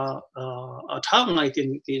kha athang ngai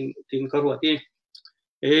tin karwa ti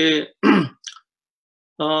e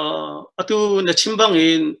atu na chimbang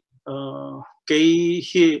in ke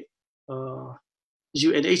hi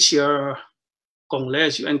UNHCR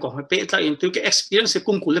Congress UN kong pe ta in tu ke experience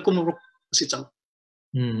kum kul kum ru si chang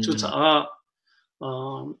chu cha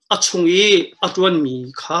achungi atwan mi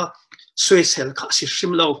kha swesel kha si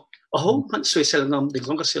sim lo aho man swesel ngam ding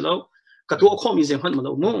jong ka selo ka tu kho mi jeng han ma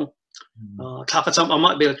lo mu tha ka cham ama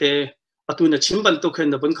belte atu na chimban to khen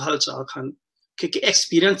na ban khal cha khan ke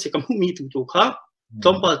experience kam hu mi tu kha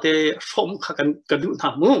tompa te form kha kan ka du na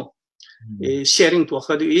mu sharing to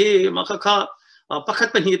kha du ma kha pakhat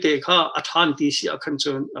pa hi te kha athan ti si akhan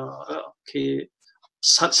chon ke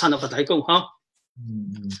sana badai ko ha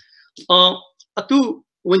atu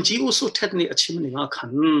wenji usu thet ni achim ni nga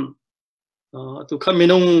khan tu kha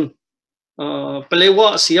minung pelewa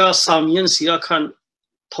sia samian sia khan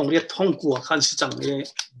thongriat thongku khan si chang le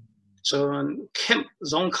chon khem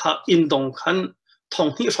zong kha indong khan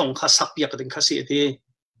thonghi rong kha sakpiak ding kha si ti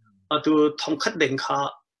atu thongkhat deng kha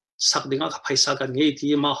sak dinga kha phaisa kan ngei ti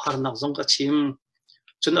ma har nak zong ka chim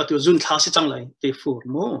chun atu zun tha si chang lai te fur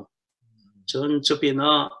mo chun chupina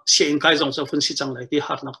sien kai zong so fun si chang lai ti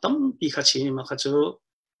har nak tam pi kha chi ma kha chu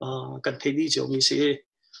kan thedi jo mi se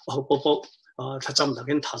po tha cham da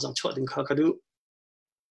gen tha jang chwa ding kha ka du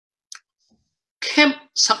kem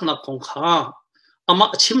sak na kong kha ama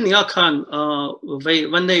chim nia khan ve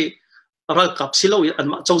wan nei ra kap silo an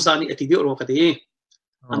ma chauza ni ati di ro ka di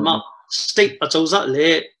an ma state a chauza le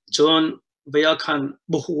chon veya khan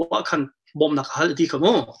buhuwa khan bom nak hal di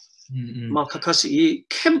kamo ma kha si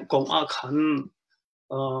kem kong a khan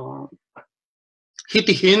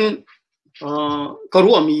hiti hin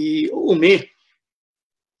karu ami ume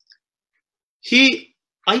hi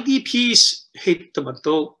IDPs hate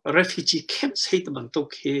tabanto refugee camps hate tabanto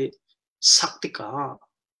ke saktika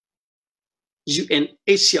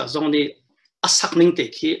UNHCR zone asakning te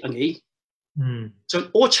ke angai chon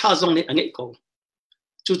ocha zone angai ko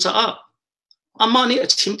chu cha amani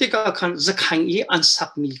achimte ka khan zakhang yi an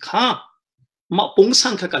sak mi kha ma pung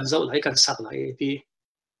san kha kan zo lai kan sak lai ti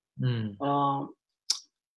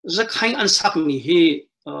zakhang an sak mi hi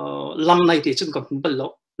lam nai te chun kam bal lo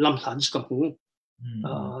lam hlan chu kam hu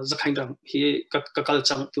zakhang dam hi ka kal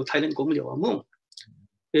chang tu Thailand ko mi lo amu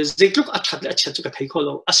zekluk athat le achat chu ka thai kho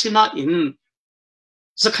lo asina in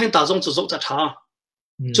zakhang ta zong chu zo cha tha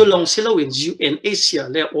chu long silo in UNHCR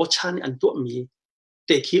le ocha ni an to mi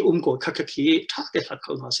te khi ko kha khi thak te thak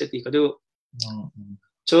khol ma se ti ka do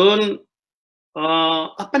chun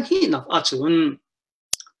apan hi na a chun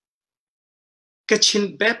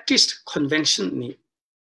Kachin Baptist Convention ni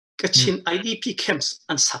Kachin IDP camps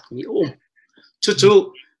an sak ni chu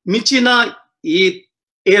michina I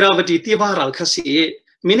eravati ti baral khasi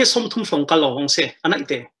mine somthum phong ka long se anai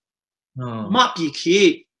te ma pi khi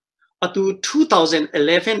atu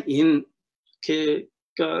 2011 in ke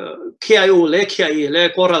KIO le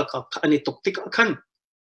coral ka ani tok tik khan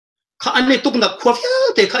kha ani tok na khwafya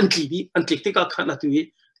te khan klibi an klik tik khan atu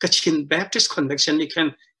Kachin Baptist Convention ni khan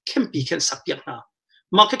kempi khan sapyak na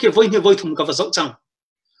ma ka ke voi thum ka va chang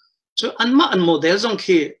chu an model zong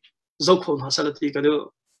khi zo khon ha salati ka do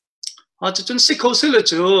chu chun sikho sel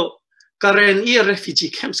chu current refugee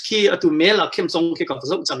camps khi atu mela camp zong khi ka va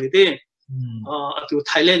chang ide atu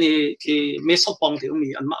Thailand ni ki me sopong de mi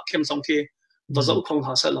an ma camp zong khi va zo khon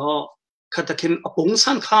ha sal ho khatakin apung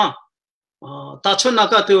san kha ta chun na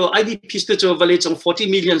ka tu IDP stu chu vale chong 40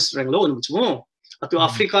 million rang lo nu chu atu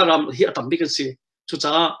Africa ram hi atam bi kan si chu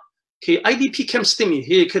cha ki IDP camps te mi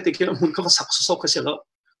he khate ki mun ka sak so ka selo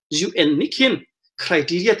UN nikin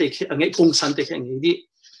criteria te ki angai pung san te ki angai di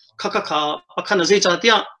kha akhana je cha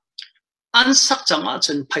tia an sak changa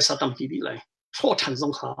chen phaisa tam pi bi lai tho than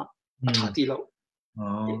zong kha atha ti lo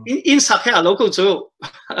in sak he alo ko chu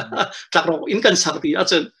tak ro in kan sak ti a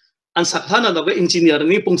chen an sak hana lo ga engineer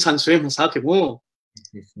ni pung san swe ma sa ke mo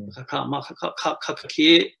kha ki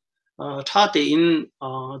tha te in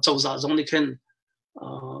chawza zong ni khen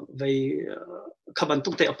về các bạn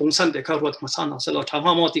tục để bông san để các ruột mà sao nào sẽ lo tham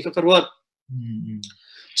hoa mò thì các ruột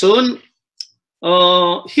chốn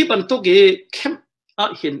khi bạn tục cái camp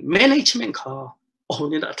hiện management cả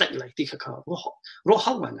nên đã chạy lại thì các rồi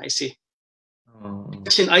học mà này xí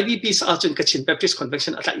trên IBP sao trên cái trên Baptist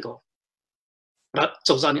Convention ở lại go đã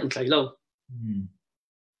châu ra nên lại lâu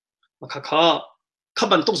mà các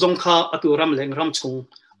bạn tục dùng cả atu ram leng ram chung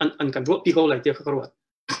anh cần ruột đi go lại thì các ruột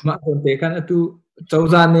mà còn thế kan atu châu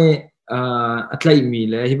ra nè atlay mi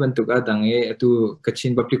le hi ban tục adang e atu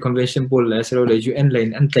Kachin Baptist Convention bol le sero le UN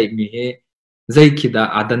line an tlay mi he zai khida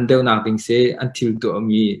adan deu na ding se until to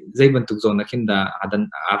mi zai ban tục zona khinda adan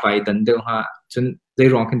avai dan deu ha chun zai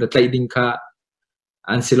rong khinda tlay ding kha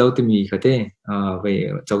an silo to mi khate ve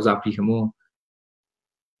châu za pi khamo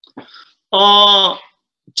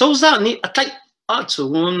châu ra ni atlay a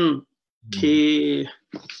chung ki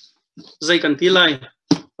zai kan ti lai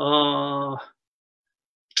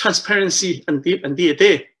transparency and the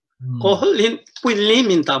te ko holin puilin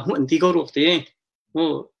min ta mu anti go ro te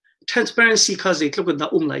transparency kha zai tlu da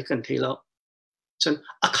lai kan thela chan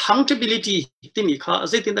accountability ti mi kha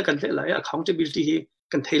zai tin da kan thela accountability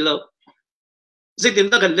kan thela zai tin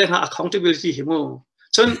da kan le ha accountability hi mo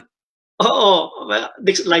chan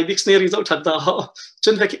like dictionary zo that da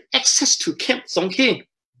chan ha access to camp song ke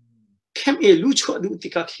camp e lu chho du ti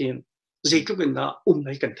ka khin zai tlu da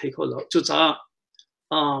lai kan thei ko lo chu cha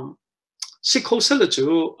Sikhosa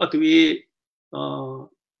chu atui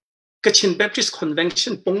Kachin Baptist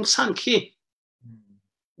Convention pongsan ki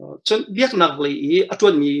chon Biaruahnak le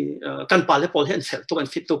atun mi kan pale pol hen fel to kan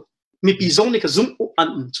fit to mi pi zong ne ka zoom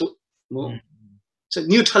an chu mo so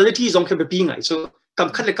neutrality zong ke be ngai so kam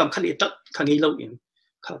khat le tak khangi lo in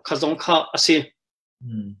kha zong kha ase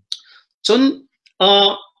chon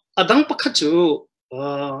adang pakha chu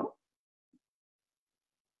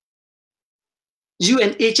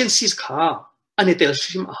UN agencies ka ane tel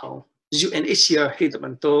shim ahau UNHCR he de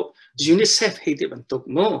banto UNICEF he de banto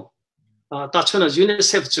mo ta chona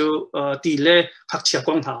UNICEF chu ti le khak chia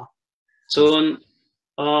kong ha chon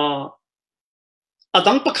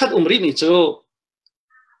adang pakhat umri ni chu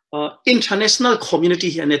international community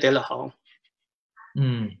he ane tel ahau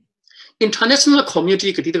international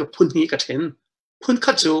community ka ti de phun ni ka then phun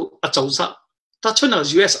kha chu a chauza ta chona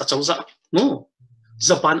US a chauza mo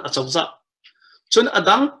Japan a chauza chun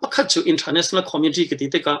adang pakhat chu international community ke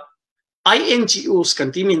ti ka INGOs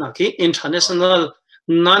kan ti mina ke international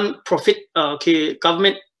non-profit ke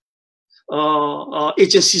government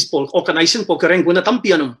agencies pol organization pol kareng guna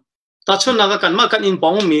tampianum ta chun naga kan ma kan in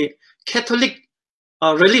bong mi Catholic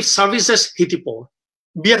relief services hitipol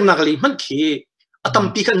Biaruahnak li man ki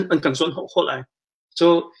atampi kan zon ho lai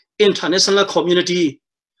so international community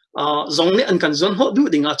zong ne an kan zon ho du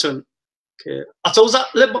dinga chun a chauza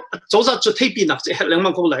le chauza chu theipi nak che heleng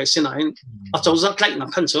mang ko lai sinain a chauza tlai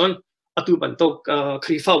nak khan chon atu ban tok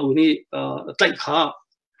khrifa bu ni tlai kha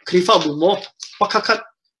khrifa bu mo pakhat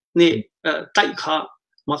ni tlai kha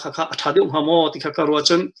ma kha atha de ha mo ti kha ka ro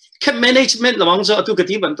chon ke management lawang cho atu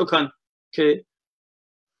gati ban to khan ke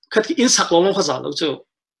khat in sak lo kha za lo chu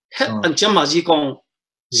he an cham ma ji kong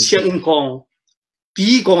siang in kong pi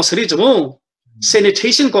kong sri chu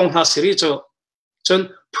sanitation kong ha sri chu chon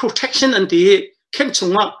protection and the kem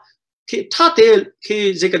chunga ki tha te ki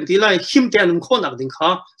jekan ti lai him te anum kho nak ding kha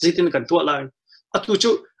jitin kan to lai atu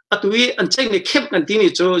chu atui an cheng ne kem kan ti ni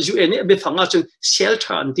chu UN be phanga chu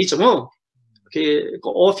shelter an ti chmo ke ko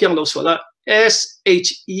ofyang lo so la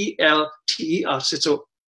SHELTER se chu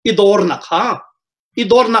idor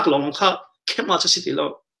nak long kha kem ma chu siti lo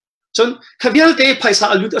chon khabial te phaisa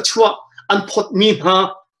alut achua an phot mi ha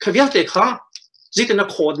khabial te kha jitin na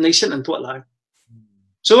coordination an to lai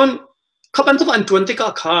chon khaban to an tuan te ka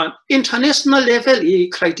kha international level e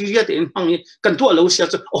criteria te hang kan to lo sia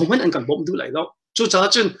chu man an kan bom du lai lo chu cha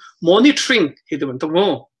chun monitoring he de to mo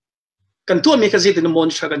kan to me ka zai de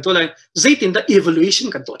monitor kan to lai zai tin da evaluation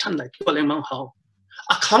kan to than lai to le mang how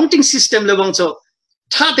accounting system le wang cho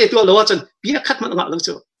tha te to lo chun bia khat man nga lo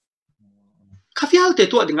chu khafial te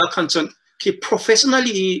to dinga khan chun ki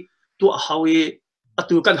professionally to how e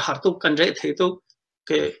atu kan har to kan re the to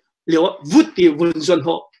ke leo vut ti vun zon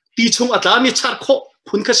ho ti chung atami char kho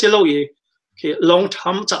phun kha selo ye ke long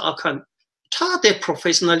term cha akhan tha te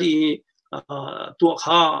professionally to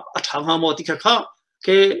kha athang ha mo ti kha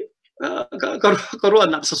ke karo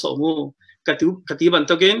anak sa so mo kati ban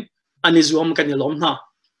to gen ani zuam kan lom na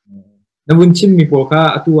na bun chim mi po kha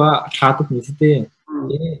atua tha to ni site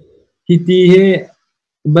hi ti he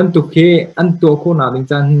ban to ke an to ko na ding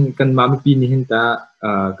chan kan ma pi ni hin ta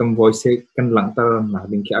kam voice kan lang tar na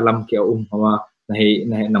ding ke alam ke hawa nahi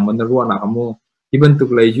naman na ruwa na kamo iban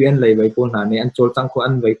tuk lai UN lai bai pon na ne an chol chang ko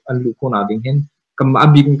an bai an lu ko na ding hen kam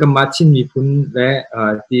abing kam ma chin mi phun le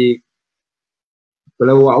ti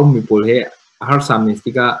kalau wa mi pol he har sam ni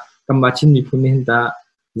stika kam ma chin mi phun hen ta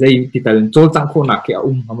zai ti tal chol chang ko na ke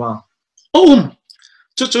hama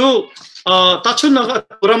chu ta chun na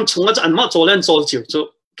ram chunga an ma cholen chol chiu chu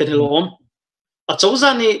ke lom a chawza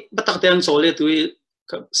ni batak te an chole tu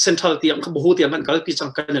central tiam kha bohu tiam an kal pi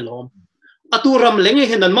chang kan lom atu ram lenge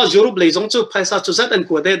hen an ma Europe le jong chu phaisa chu zat an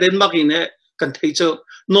ko de Denmark ne kan thei chu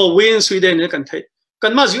Norway Sweden ne kan thei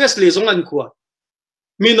kan ma US le jong an ko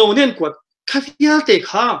mi no nen ko kha fial te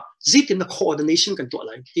kha zit in the coordination kan to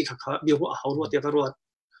lai ti kha bi ho ha ro te ka ro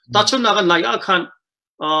ta chun na kan nai a khan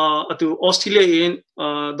atu Australia in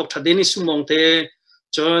Dr. Dennis Hmung te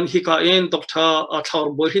John Hika in Dr. Thor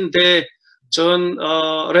Bohin te John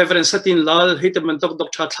Reverend Satin Lal hitaman tok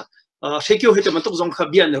Dr. Shekyo hitaman tok jong kha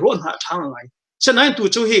bian ro na thang ngai chanai tu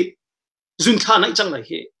chu hi zun tha nai chang lai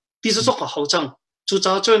he ti so ka hau chang chu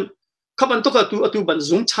cha chun khaban tok atu ban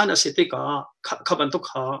zung chan asete ka khaban tok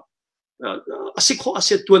kha asikho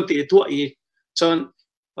aset 20 tu ai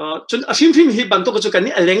chun afim hi ban tok chu kan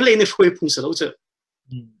ni aleng le ni foi phung sa lo chu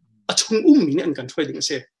a chung mi ne an kan thoi ding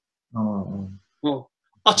se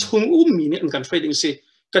a chung mi ne an kan thoi ding se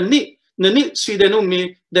kan ni nani Sweden mi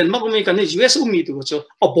Denmark mi kan ni US mi tu chu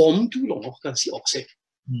a bom tu long kan si ok se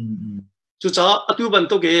chu cha atu ban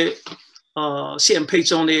to ge CM page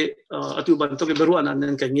chong ne atu ban to ge Biaruahnak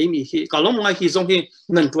nan kan ngai mi hi ka long ngai hi jong hi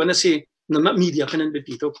nan tu na si na media kan be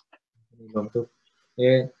pi to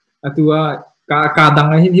atu ka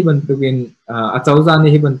dang hi ban to gen a chawza ni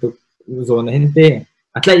hi ban to zone hen te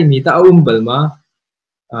atlai mi ta bal ma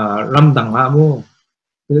ram dang ma mu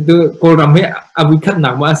tu ko ram he abu khat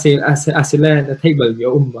nak ma asela na thai bal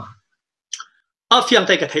yo ma a fiang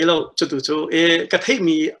tai ka thai lo chu tu chu ka thai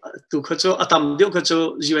mi tu kho chu atam dio kho chu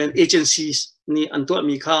UN agencies ni an to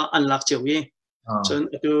mi kha an lak cheu ye chon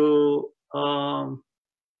tu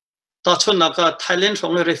ta chon na ka Thailand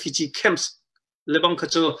from refugee camps lebang kho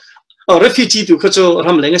chu refugee tu kho chu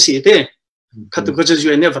ram lenga si te khatu kho chu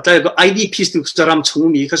UN ne vatai go IDPs tu ram chung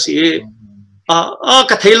mi kha si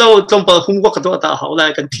ka thai lo tlom pa hum ko ka to ta hau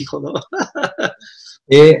lai kan thi kho lo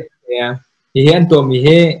an to mi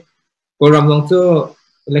he ko ram long chu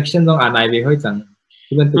election dong anai be hoi chang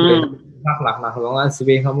iban tu le nak long a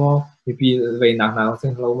sibe hamo pi ve nak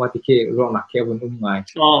seng lo ma ti ke ro nak ke bun mai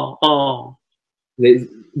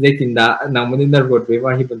le tin da nang mun dar bot be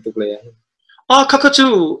wa hi ban tu le kha chu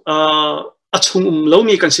a chung lo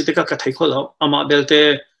mi kan si te ka thai kho lo ama belte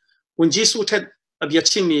unji su the abia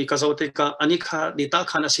chimi ka zote ka ani kha data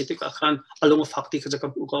khana si te ka khan along fakti ka jaka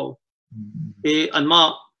u ko anma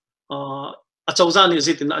a chawza ni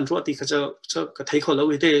zitin an ruati kha ka thai kho lo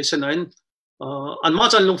ite senain anma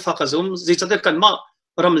chan lung fa ka zum zi chate kan ma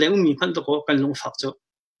ram leng mi phan to ko kan lung fak cho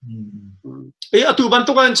atu ban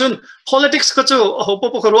to kan chun politics ka chu ho po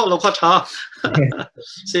ko ro lo kha tha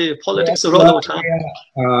se politics ro lo tha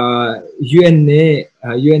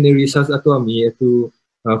UN research atu mi atu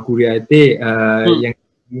Korea te yang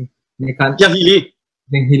ne kan yang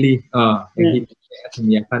hili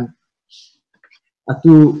yang kan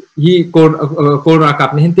atu hi ko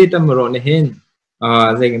rakap ne hente tamro ne hen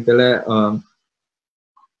zeng tele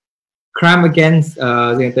crime against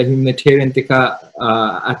zeng te humanitarian tika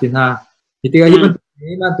atina itika hi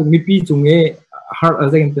na tu mi pi chunge har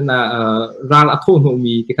zeng tena ral atho no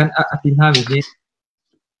mi tikan atina mi he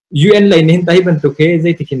UN lai ne tai ban tu ke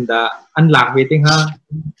zai tikinda an lak ve ting ha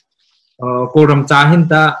ko ram cha hin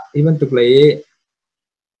ta iban tu lai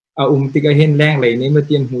tika hen lang lai ne ma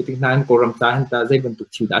tiam hu ting nan ko ram cha hin ta zai ban tu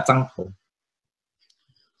chiu da chang tho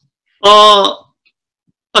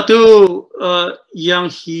atu yang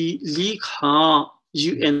hi li kha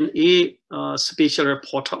UNA special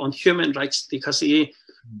reporter on human rights tikasi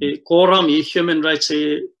koram human rights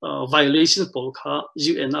violation pol kha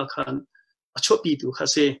UN khan achopi tu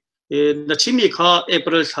khase na chimi kha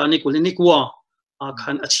April thani kulini kwa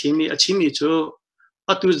khan achimi chu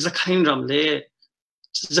atu zakhain ram le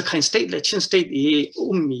zakhain state le chin state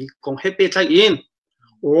ummi kong hepe thai in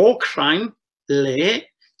war crime le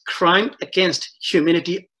crime against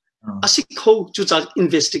humanity asikho chu cha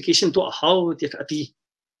investigation to how the ati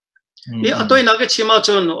atoi na ga chima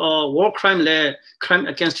chon war crime le crime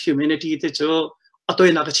against humanity te chu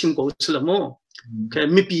atoi na ga chim ko chulamo ke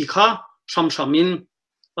mi pi kha shamin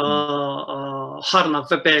harna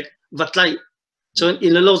vepek vatlai chon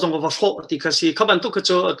in lo zong of fo ti khasi khaban tu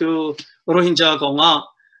khacho tu Rohingya ko nga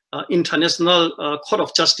international court of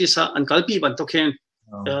justice an kalpi ban to khen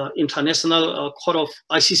international court of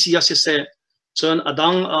ICC assese chon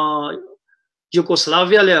adang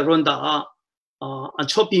Yugoslavia le ronda an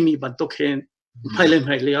chopi mi ban to khen hai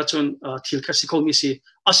le chon thil ka sikho mi si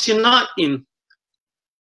asina in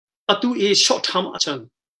atu e short term achon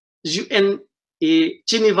UN e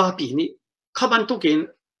Geneva pi ni khaban to ken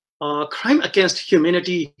crime against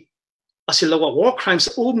humanity asilawa war crimes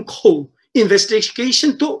ko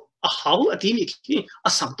investigation to a how atimi ki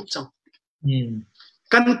asam tu chang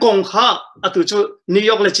kan kong kha atu chu New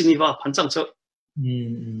York le Geneva phan chang chu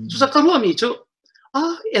chu sa ka mi chu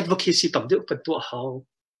advocacy tam de ka to how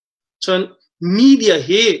chon media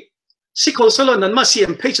he sikho solo nan ma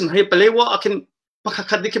CM page he pelewa akin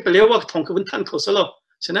pakhat dikhe pelewa thong ka bun than kho solo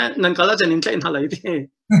chana nan kala jan in tlain halai de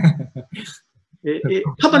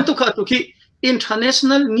khaban tu kha tu ki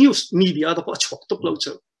international news media to ko chok tok lo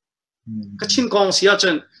chu ka chin kong sia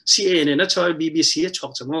chen CNN na choi BBC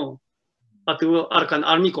chok chamo atu arkan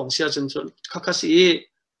army kong sia chen chon kha si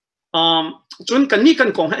chon kan ni kan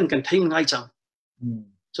kong han kan thai ngai chang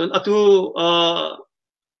chon atu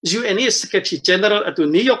UN Secretary General atu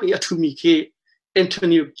New York atu mi ke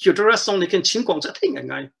Antonio Guterres song ne kan chin kong cha thai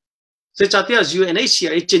ngai se cha tia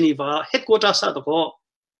UNHCR Geneva headquarters sa to ko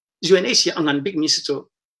UNHCR angan big mi si chu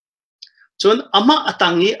chon ama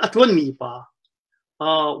atangi atwan mi pa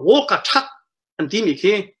wo ka thak anti mi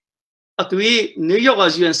ke atui New York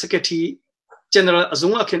UN Secretary General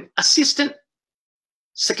azunga ken Assistant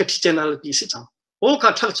Secretary General bi si chang wo ka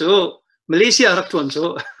thak chu Malaysia rak tuan chu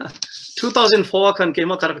 2004 kan ke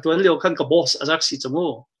ma karak tuan leo kan ka boss azak si chamo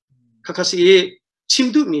kakasi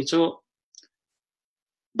chimdu mi chu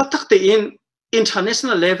batak te in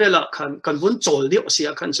international level kan bun chol li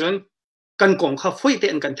osia kan chon kan kong kha foi te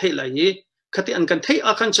an kan thei lai khati an kan thei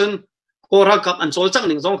a kan chon ora kap an chol chang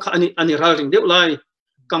ning zong kha ani ral ring deu lai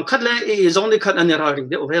kam khat le e zong ni khat ani ral ring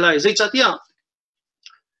deu ve lai zai chatia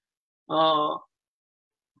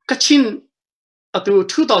kachin atu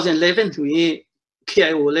 2011 tu e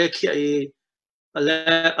KIO le KIA le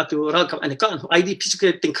atu ral kap ani kan IDP ke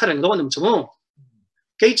tingkharang lo nam chumo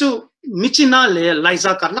ke chu michina le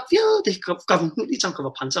laiza kar lak ya de ka di chang ka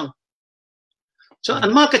phan chang so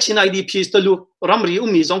an ma ka chin IDP to lu ramri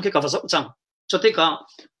umi zong ke ka va chang so te ka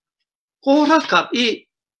ora ka e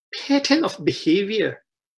pattern of behavior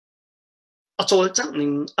a chol chang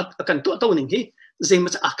ning akan to ning hi zeng ma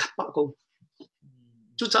cha akhat pa ko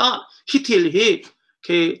chu cha hi thil hi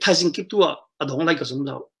ke thajing kip tu a dong lai ka zum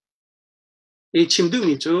lo e chimdu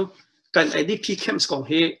mi chu kan IDP camps kong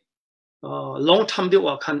he long term de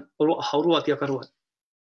wa khan ro how ro atia ka ro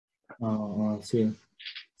sim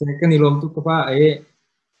se kan ilom tu ka pa e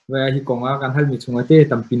wa hi konga kan hal mi chunga te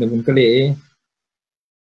tampi na bun ka le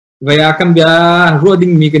wa ya kan bia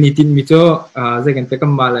roding mi kan itin mi cho ze kan te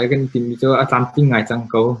kam ma la kan tin mi cho atlantic ngai chang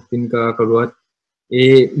ko tin ka ka ro e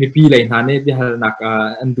mi pi lai na ne bi hal nak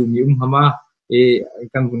andu mi hama e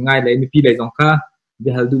kan bun ngai lai mi pi lai jong ka bi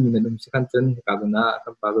hal du mi na dum kan chen ka na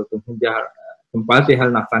kam pa do tum bi tempat hal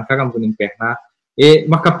nak tangka kam buning pehna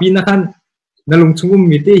makapi na kan nalung chungum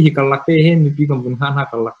mite hi kalak te hen mi pi kam bun khan ha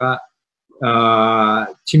kalaka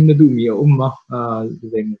chimna du mi umma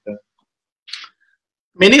zemita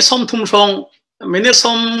meni som thum song meni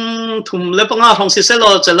som thum le panga hong si selo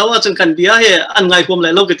chalawa chung kan dia he an ngai hom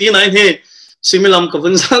lai lo ke ti nai he similam ka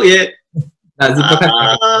bun sa ye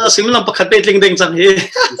similam pakhat pe tling deng chang he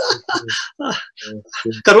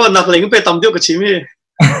karo nak leng pe tam dio ka chimi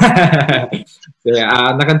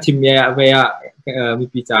nak kan tim ya vaya mi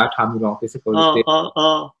pizza tham long ke sekolah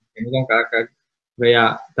ini kan ka vaya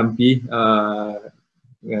tampi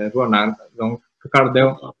ruangan long kekar deu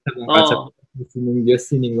sini dia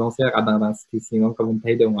sini long saya kadang-kadang sini long kabun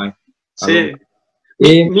thai deu ngai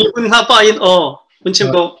mi pun hapa in pun chim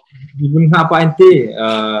ko mi pun hapa in te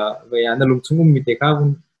vaya na lung chungum mi te ka pun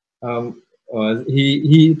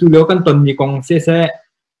hi tu leo kan ton mi kong se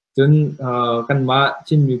jun kan ma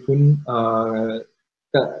chin mi pun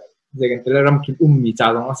ka jegan telegram kip mi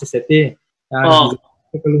cha long se te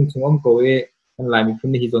ka lung chungom ko e kan lai mi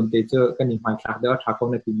pun hi zon te cho kan ni mai thak da thak ko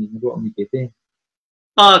na ti mi ro mi te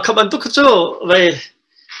khaban tu khacho ve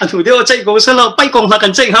an thu deo chai go se lo pai kong na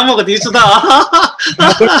kan chai ha mo ka ti chu da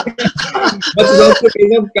but zong ko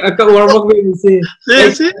ke ka war mo ve mi se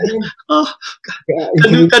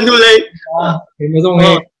kan nu le ke mo zong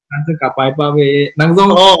he kan ka pai pa ve nang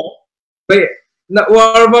zong ve na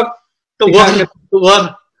war ba tu war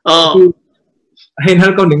hen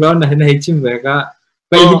hal ko ding lo na hen chim ve ka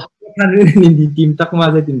pai kan ni di tim tak ma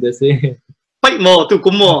se tin de se pai mo tu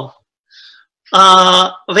kum mo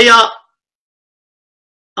ve ya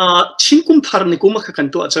chin kum thar ni kum kha kan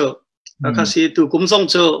tu acho ka si tu kum zong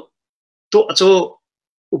cho tu acho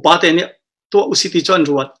upa te ni tu usiti chon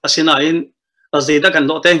ruat asina in zeda kan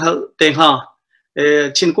lo teng ha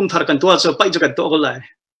chin kum thar kan tu acho pai jo kan to ko lai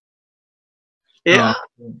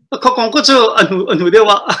เขาคงก็จะอันหูเดียว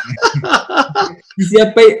วะที่เสีย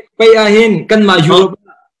ไปเห็นกันมา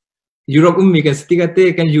ยุโรปมีกันสติกเต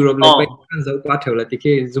กันยุโรปเลยไปกันจะกว่าเท่าไรที่แ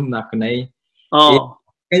ค่ซุ่มนักไหน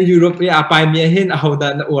กันยุโรปไปมีเห็นเอาแต่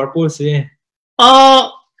อวดพูดสิ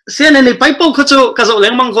เสียในไปปุ๊บเขาจะกระจกเลี้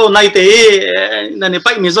ยงมังก็ในเตะในไป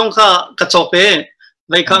มีส่งค่ะกระจกเป้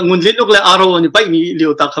ในค่ะงุนลิ้นลูกเลยอารมณ์ในไปมีเหลีย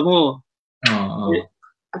วตาขโม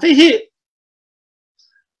แต่ที่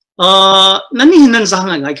นั่นนี่นั่นสร้าง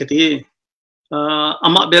ไงกันที่อา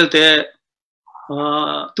มาเบลเต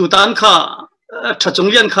ตุตันค่ะทัดจง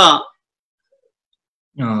เลียนค่ะ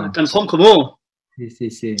กันฟ้องขโม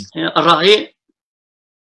อะไร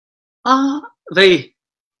เว้ย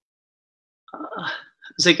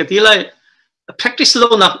ใจกันที่ไร practice โล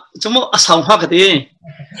นักจะมั่วอาสาหักกันที่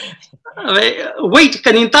เว้ย wait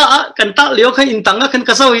กันตาเลี้ยวกันอินตังกัน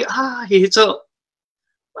ก็จะวิเฮ้ยเจ้า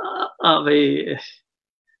เว้ย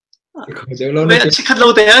เว้ยชิคกี้พายเรา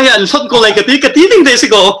แต่ยังส่งกูเลยกันที่นึงเดสิ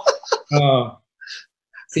โก้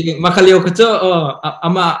สิมาขลียวก็เจ้าอา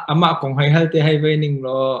มาของให้เตะให้เว้ยนิ่งร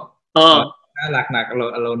อหลัก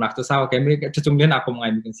เราหนักตัวเศร้าแกไม่จะจงเรียนอาคมไง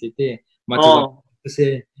มีกันสิเตมาจุดเส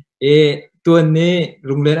ตัวนี้โ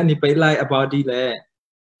รงเรียนอันนี้ไปไล่อบดีแหละ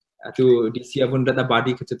ตัวดิเซียบนรัฐบาล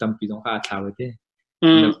ดีก็จะทำปีสองข้าเช้าเลยเต้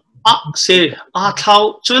เสียเช้า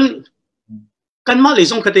จนกันมาเลย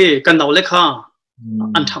ส่งคดีกันเราเลยค่ะ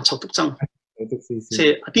อันทำชอบทุกจังเสีย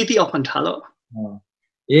ที่เอาคนท้าแล้ว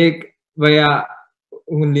เวลา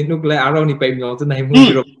หุ่นลิ้นลูกเลยเรานี่ไปมีเราจะในมุม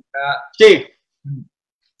ยุโรปเ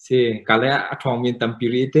สียกันแล้วทองมีตั้มปี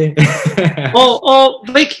รีเต้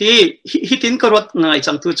ไม่คิดฮิตินก็รถง่าย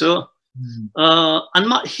จังทุกจ้าอัน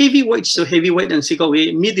มา heavyweight so heavyweight นั่นสิก็วิ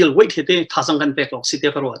middleweight เต้ท่าสังกันเป็กหรอกสิเต้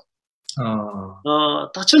ก็รถ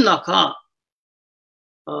แต่ฉันนะคะ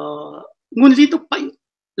งุนลิ้นตุกไป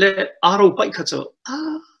เลยอารมณ์ไปข้าจ้า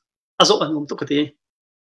อาจจะอันมุมตุกที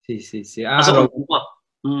อาจจะอันมุมว่า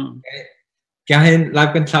แกเห็นไล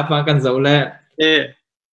ฟ์กันทับมากันเจ้าเลย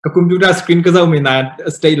ก็คอมพิวเตอร์สกรีนก็เจ้ามีนาน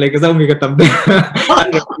สเตจเลยก็เจ้ามีกระตั้มเด้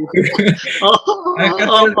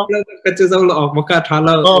ก็จะเจ้าเราออกมาคัดท้าเร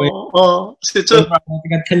าสิจ้า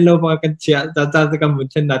กันเช่นเรามากันเชียจ้าจะกันเหมือน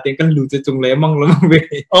เช่นนาเต็งกันหลุดจะจงเลยมั่งแล้วมั่งเว้ย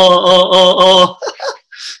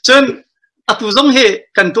จนตุจงเฮ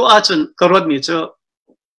กันตัวอาจนกรดมีเจ้า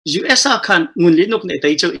US อาคันงุนลิ้นนกเนี่ยแต่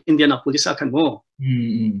เจ้าอินเดียนาโพลิสอาคันโม่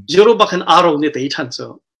ยุโรปอาคันอาราวเนี่ยแต่ทันเจ้า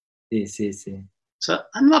so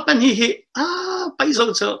อันมาเป็นเฮไปเจ้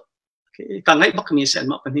ากันไงบักมีเซน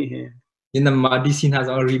มาเป็นเฮยันมาดิสินหา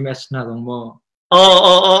จังรีแมชนะจังโม่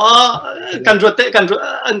กันรัวเต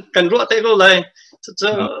ก็เลยเจ้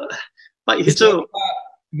าไปเจ้า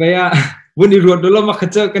เวียวันนี้รวดแล้วมา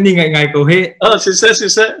เจอกันยังไงก็เฮสิ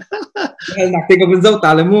เซ่นักเตะกับเป็นเจ้าตา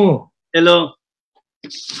เลยมู่ hello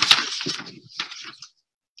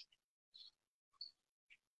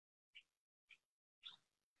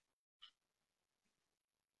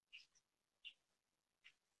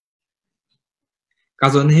ก็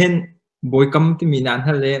ส่วนเห็นบอยกัมที่มีนานท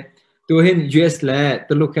ะเลตัวเห็น US แหละ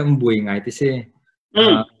ตัวลูกแค่บอยไงที่เซ่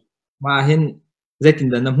มาเห็นใจติน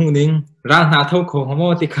ดันน้ำหุ่นนิ่งร่างหน้าเท่าของเขาโม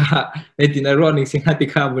ติค่ะในตินรอดนิ่งสิงหาติ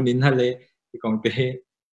ค่ะบนนินทะเลที่ของเตะ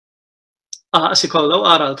สิขอแล้วอ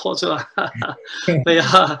ะไรท้อจ้ะไป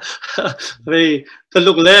ตัว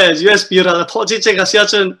ลูกเล่ US ปีละท้อที่เจ้าเสีย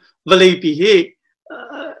จนวันเลยปีที่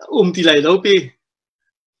ไหนแล้วปี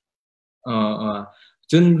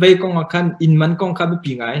จนไปกองอาคารอินมันกองข้าไม่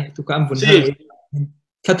ปีไงทุกการบุญให้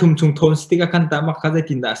ถ้าทุ่มชงทนสติกาคันตามักข้าจะ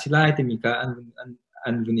ตินดาสิไลที่มีการอั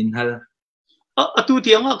นบุญอินฮัลตัว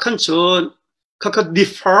ที่ยังขันชนข้าก็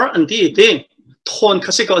differ อันที่ที่ทนข้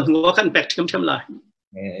าศึกหัวขันแบกที่ทำไร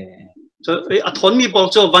จะทนมีบอก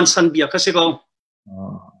จะวันสันเบียข้าศึก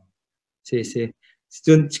เซ่จ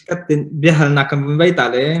นก็ตินเบียหันนักกันบุญไว้ตา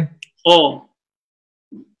เลย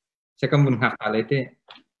จะกันบุญหักตาเลยเต้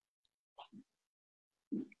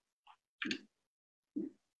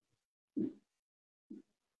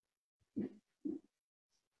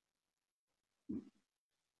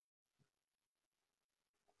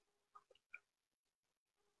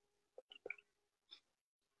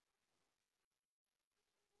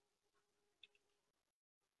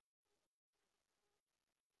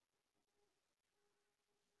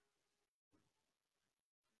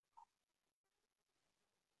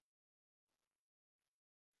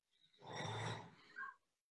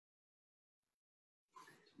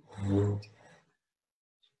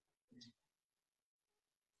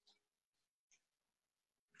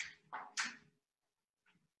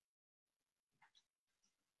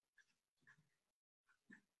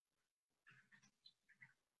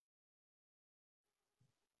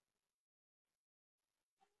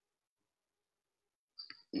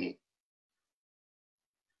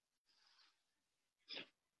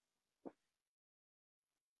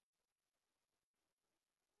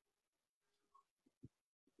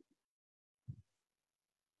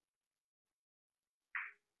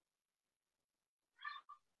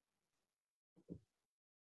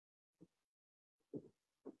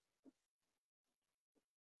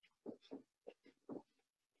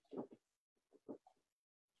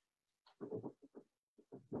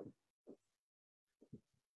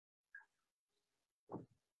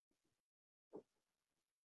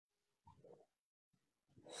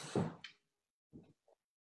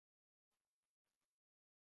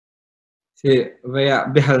thì vậy à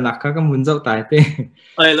Biaruahnak các muốn dâu tài thế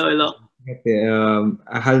ai lo thì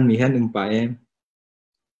hal mi han phải em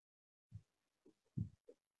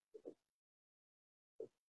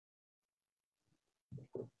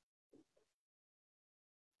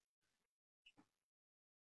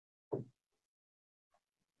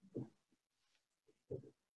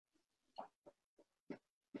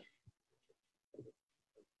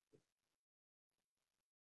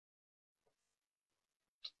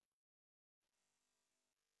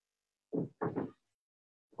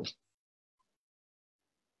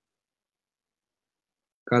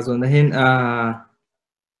kaso na hin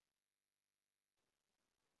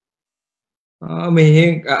mình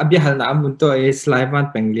hiện Biaruahnak muốn tôi slide van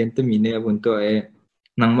penglian tu mine muốn tôi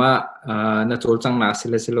nang ma na chol chang na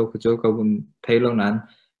sile silo ku cho ka bun thailo nan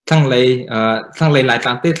thang lei lai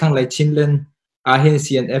tam te thang lei chin len hin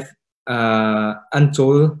CNF an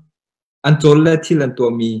chol le thilan to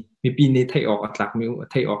mi pi ni thai ok atlak mi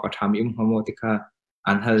thai ok atham mi homo tika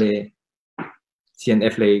an hale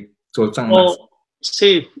CNF le chol chang na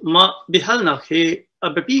si ma Biaruahnak he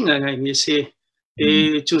abepi ngai ni se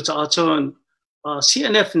chu cha chon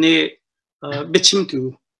CNF ne bichim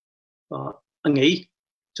tu angai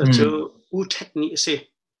cho u technique se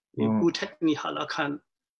u technique hala khan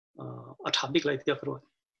athabik lai tia karo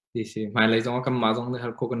si mai lai jong kam ma jong ne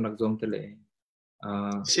hal ko kan rak jom te le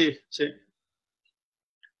si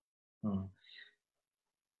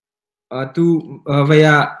tu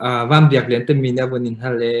vaya vam biak len te mina bonin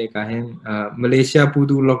hale ka hen Malaysia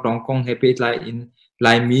pudu lockdown kong happy lai in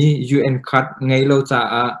lai mi UN cut ngai lo cha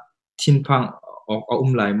a thin phang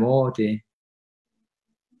ok lai mo te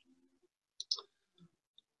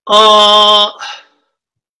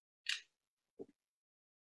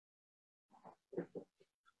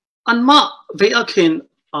anma ve akin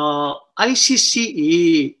ICC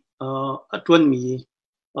atwan mi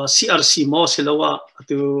CRC mo silawa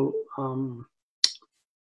atu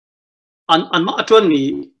anma atwan mi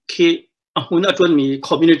ki ahun atwan mi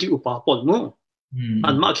community upa pol mo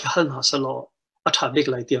anma ki hal na salo athabek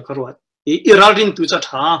lai tia karwat irarin tu cha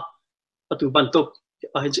tha atu bantok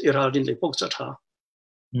irarin le pok cha tha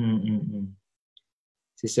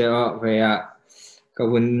si se vaya ka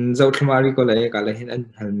bun zau thmari ko le ka le hin an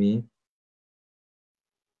halmi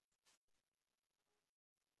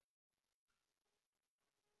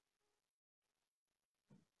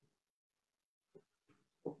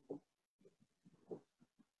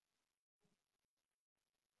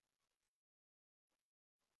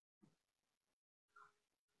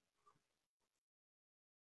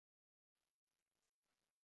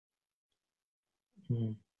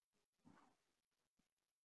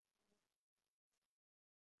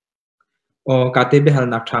kate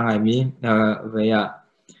Biaruahnak thangai mi vaya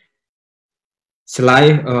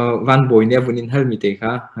slide van boy ne bunin hal mi te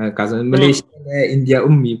kha kazan Malaysia ne India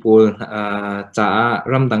mi pol cha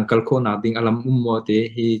ram dangkal ko na ding alam mo te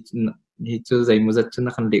hi chu zai mo zat chuna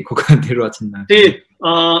khan le ko kan de ro chin na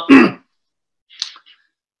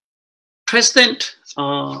President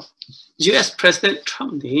US President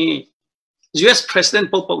Trump ni US President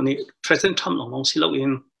Popo ni President Trump long silo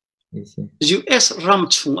in US ram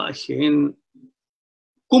chunga hin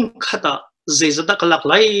kum khata zezada kalak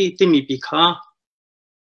lai timi bikha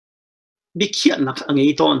bikhia nak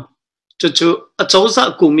angi ton chu achauza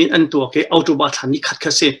kumin an to ke autoba thani khat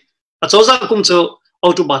khase achauza kum chu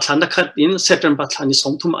autoba thana khat in September thani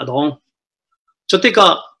somthum adong chotika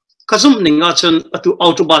kazum ninga chun atu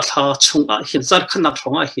autoba tha chunga hin zar khana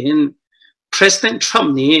thonga hin President Trump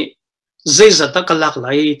ni zezada kalak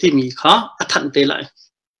lai timi kha athan te lai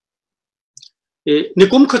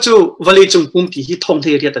nikum khachu vali chung pum pi hi thong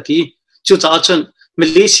the ria tati chu cha chun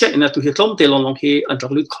Malaysia ina tu hi tlom te long hi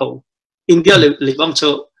andraklut kho India le bang cho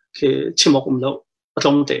ke chimokum lo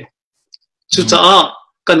atlom te chu cha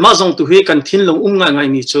kan ma jong tu hi kan thin long ngai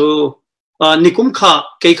ni chu nikum kha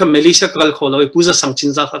ke kha Malaysia kal kho lo puja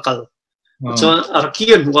sangchin za kha kal cho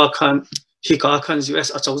arkian huwa khan hi ka khan US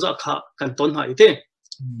achauza kha kan ton hai te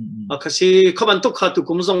akhasi khaban to kha tu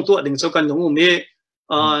kum jong tu ading cho kan long me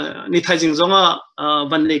ni thai jing zonga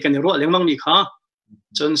van le kan ro lengmang ni kha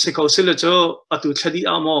chon se ko se le cho atu thadi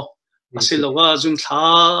amo asilowa jung tha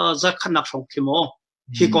za khanak thong khimo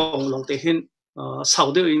hi kong long te hin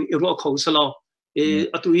saudi in ro kho salo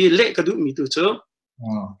atu i le ka du mi tu cho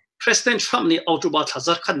President Trump ni autoba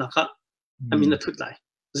thazar khanaka amina thut lai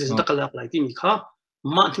zis da kalak lai ti mi kha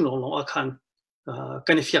ma thing long long akhan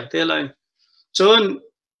kan fiak te lai chon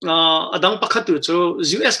adang pakhatu cho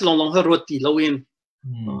US long long ha roti lawin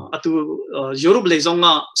atu Europe le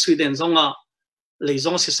zonga Sweden zonga le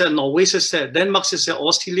zong se Norway se Denmark se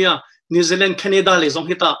Australia New Zealand Canada le zong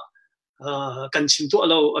hita กันชิมตัว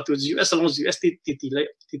เราตัว US ลง US ตี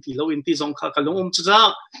เราอินตีจงค่ะกันลงจะ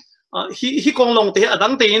ฮิกองลงเตะดั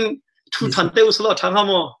งเตนทุทันเตอุสละทางฮะโ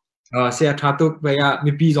มเสียท่าตุกไป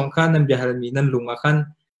มีปีจงค่ะนั่นเบียร์มีนั่นลุงอ่ะคัน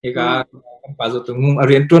เอกาปัจจุบันงงเ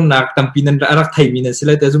รียนต้นนักตั้มปีนั้นรักไทยมีนั่นสิเ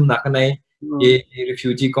ลยแต่ซุ่มนักกันใน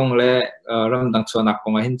refugee กองเลยรำดังส่วนนักกอ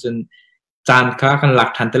งเห็นจนจานค่ะกันหลัก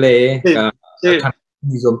ทันเตเลยทัน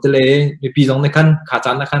นิยมเตเลยมีปีจงในคันขาจ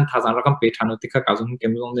านในคันท่าจานรักกันไปทันอุติค่ะกาจงเก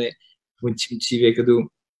มจงในบุญชิมชีเวกดู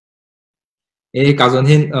กาจงเ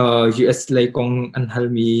ห็นUS เลยกองอันฮัล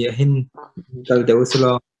มีเห็นเดี๋ยวสุดล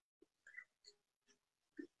ะ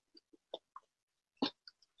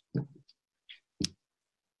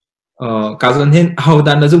กาจนเห็นเอา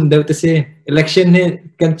ดันนะซุ่มเดวต์เซ่ election เห็น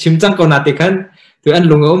กันชิมจังก่อนนัดกันตัวอัน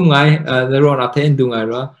ลงเอาไงในรอบนัดเห็นดูไง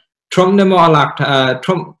วะทรัมป์เนี่ยมาหลักท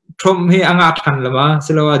รัมป์ให้อ่างทันละมั้ง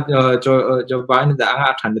สิแล้วว่าโจไบเดนจะอ่า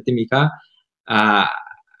งทันได้มีค่ะ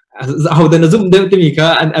เอาดันนะซุ่มเดวต์มีค่ะ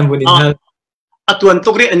อันวันนี้ฮะตัวอัน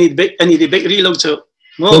ตุกเรอันนี้เดบิกรีลงเจอ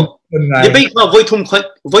โม่เดบิกมาไว้ทุ่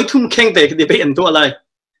มแข่งแต่เดบิกอันตัวอะไร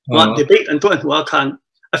ว่าเดบิกอันตัวอันหัวคัน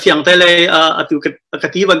เฟียงแต่เลยตัวก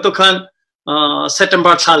ติวันตัวคัน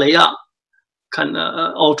September ชาเลยอ่ะคัน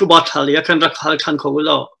October ชาเลยคันรักคันเขาเ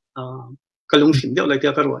ราก็ลงฟิล์มเดียวเลยเดี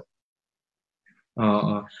ยวกันว่า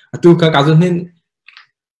ตัวก็การเห็น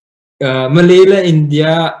มาเลเซียอินเดีย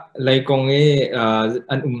เลยกง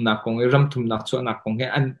อันนักกงรำทุ่มนักชวนนักกง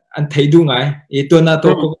อันไทยดูไงตัวน่าตั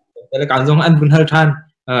วก็แต่การส่งอันบุญฮัลทัน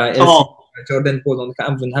จอร์แดนโพลน์ก็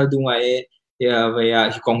อันบุญฮัลดูไงเวีย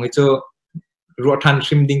กงให้รวดทัน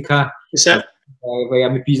ชิมดิ้งค่ะเวีย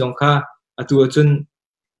มีปีจงค่ะตัวจน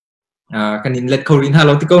กันอินเล็ดเขาลินฮาเร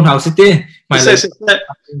าที่เขาหนาวสิเต้ไม่เลย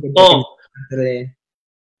โอ้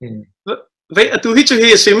เวียตัวที่ช่ว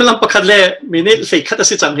ยสิ่งมันลำประคัดเลยมีเนี่ยใส่ขัด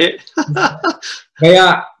สิจังเหรอเวีย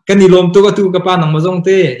กันนี่ลมตัวก็ตัวกับป้าหนังมาจงเ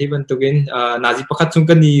ต้ที่เป็นตัวกันนาจิประคัดจง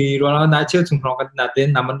กันนี่รัวเราหน้าเชื่อจงพร้อมกันนาเต้น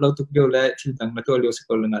น้ำมันเราตุกเดียวเลยที่ต่างมาตัวเลี้ยวส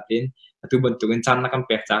กุลนาเต้นตัวเป็นตัวกันจันนักการแ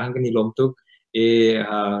ปลกจากกันนี่ลมตุก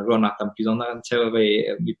รอนักตั้มปีจงนักเชื่อไป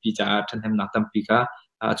มีปีจ่าทันเห็นนักตั้มปีค่ะ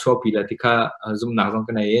ชัวปีละที่ค่ะซุ่มนักจง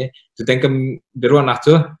กันไหนตัวเต็งกันเบรวนัก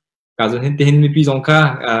จ้ะการจนเห็นที่เห็นมีปีจงค่ะ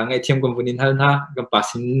ไงเทียมกันวันนี้ท่านฮะกันปัส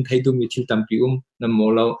สินให้ดูมีที่ตั้มปีน้ำโม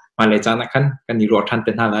เรามาเลยจ้านักกันนี่รอทันเ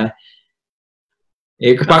ป็นอะไร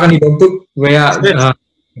ก็ปากันนี่ลมตุกเวีย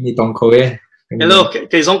นี่ตองเขาฮัลโหล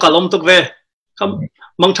เกยส่งการลมตุกเวียครับ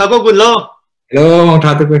มังชาก็กุนโลฮัลโหลมังช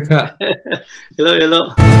าตุกเวียค่ะฮัลโหล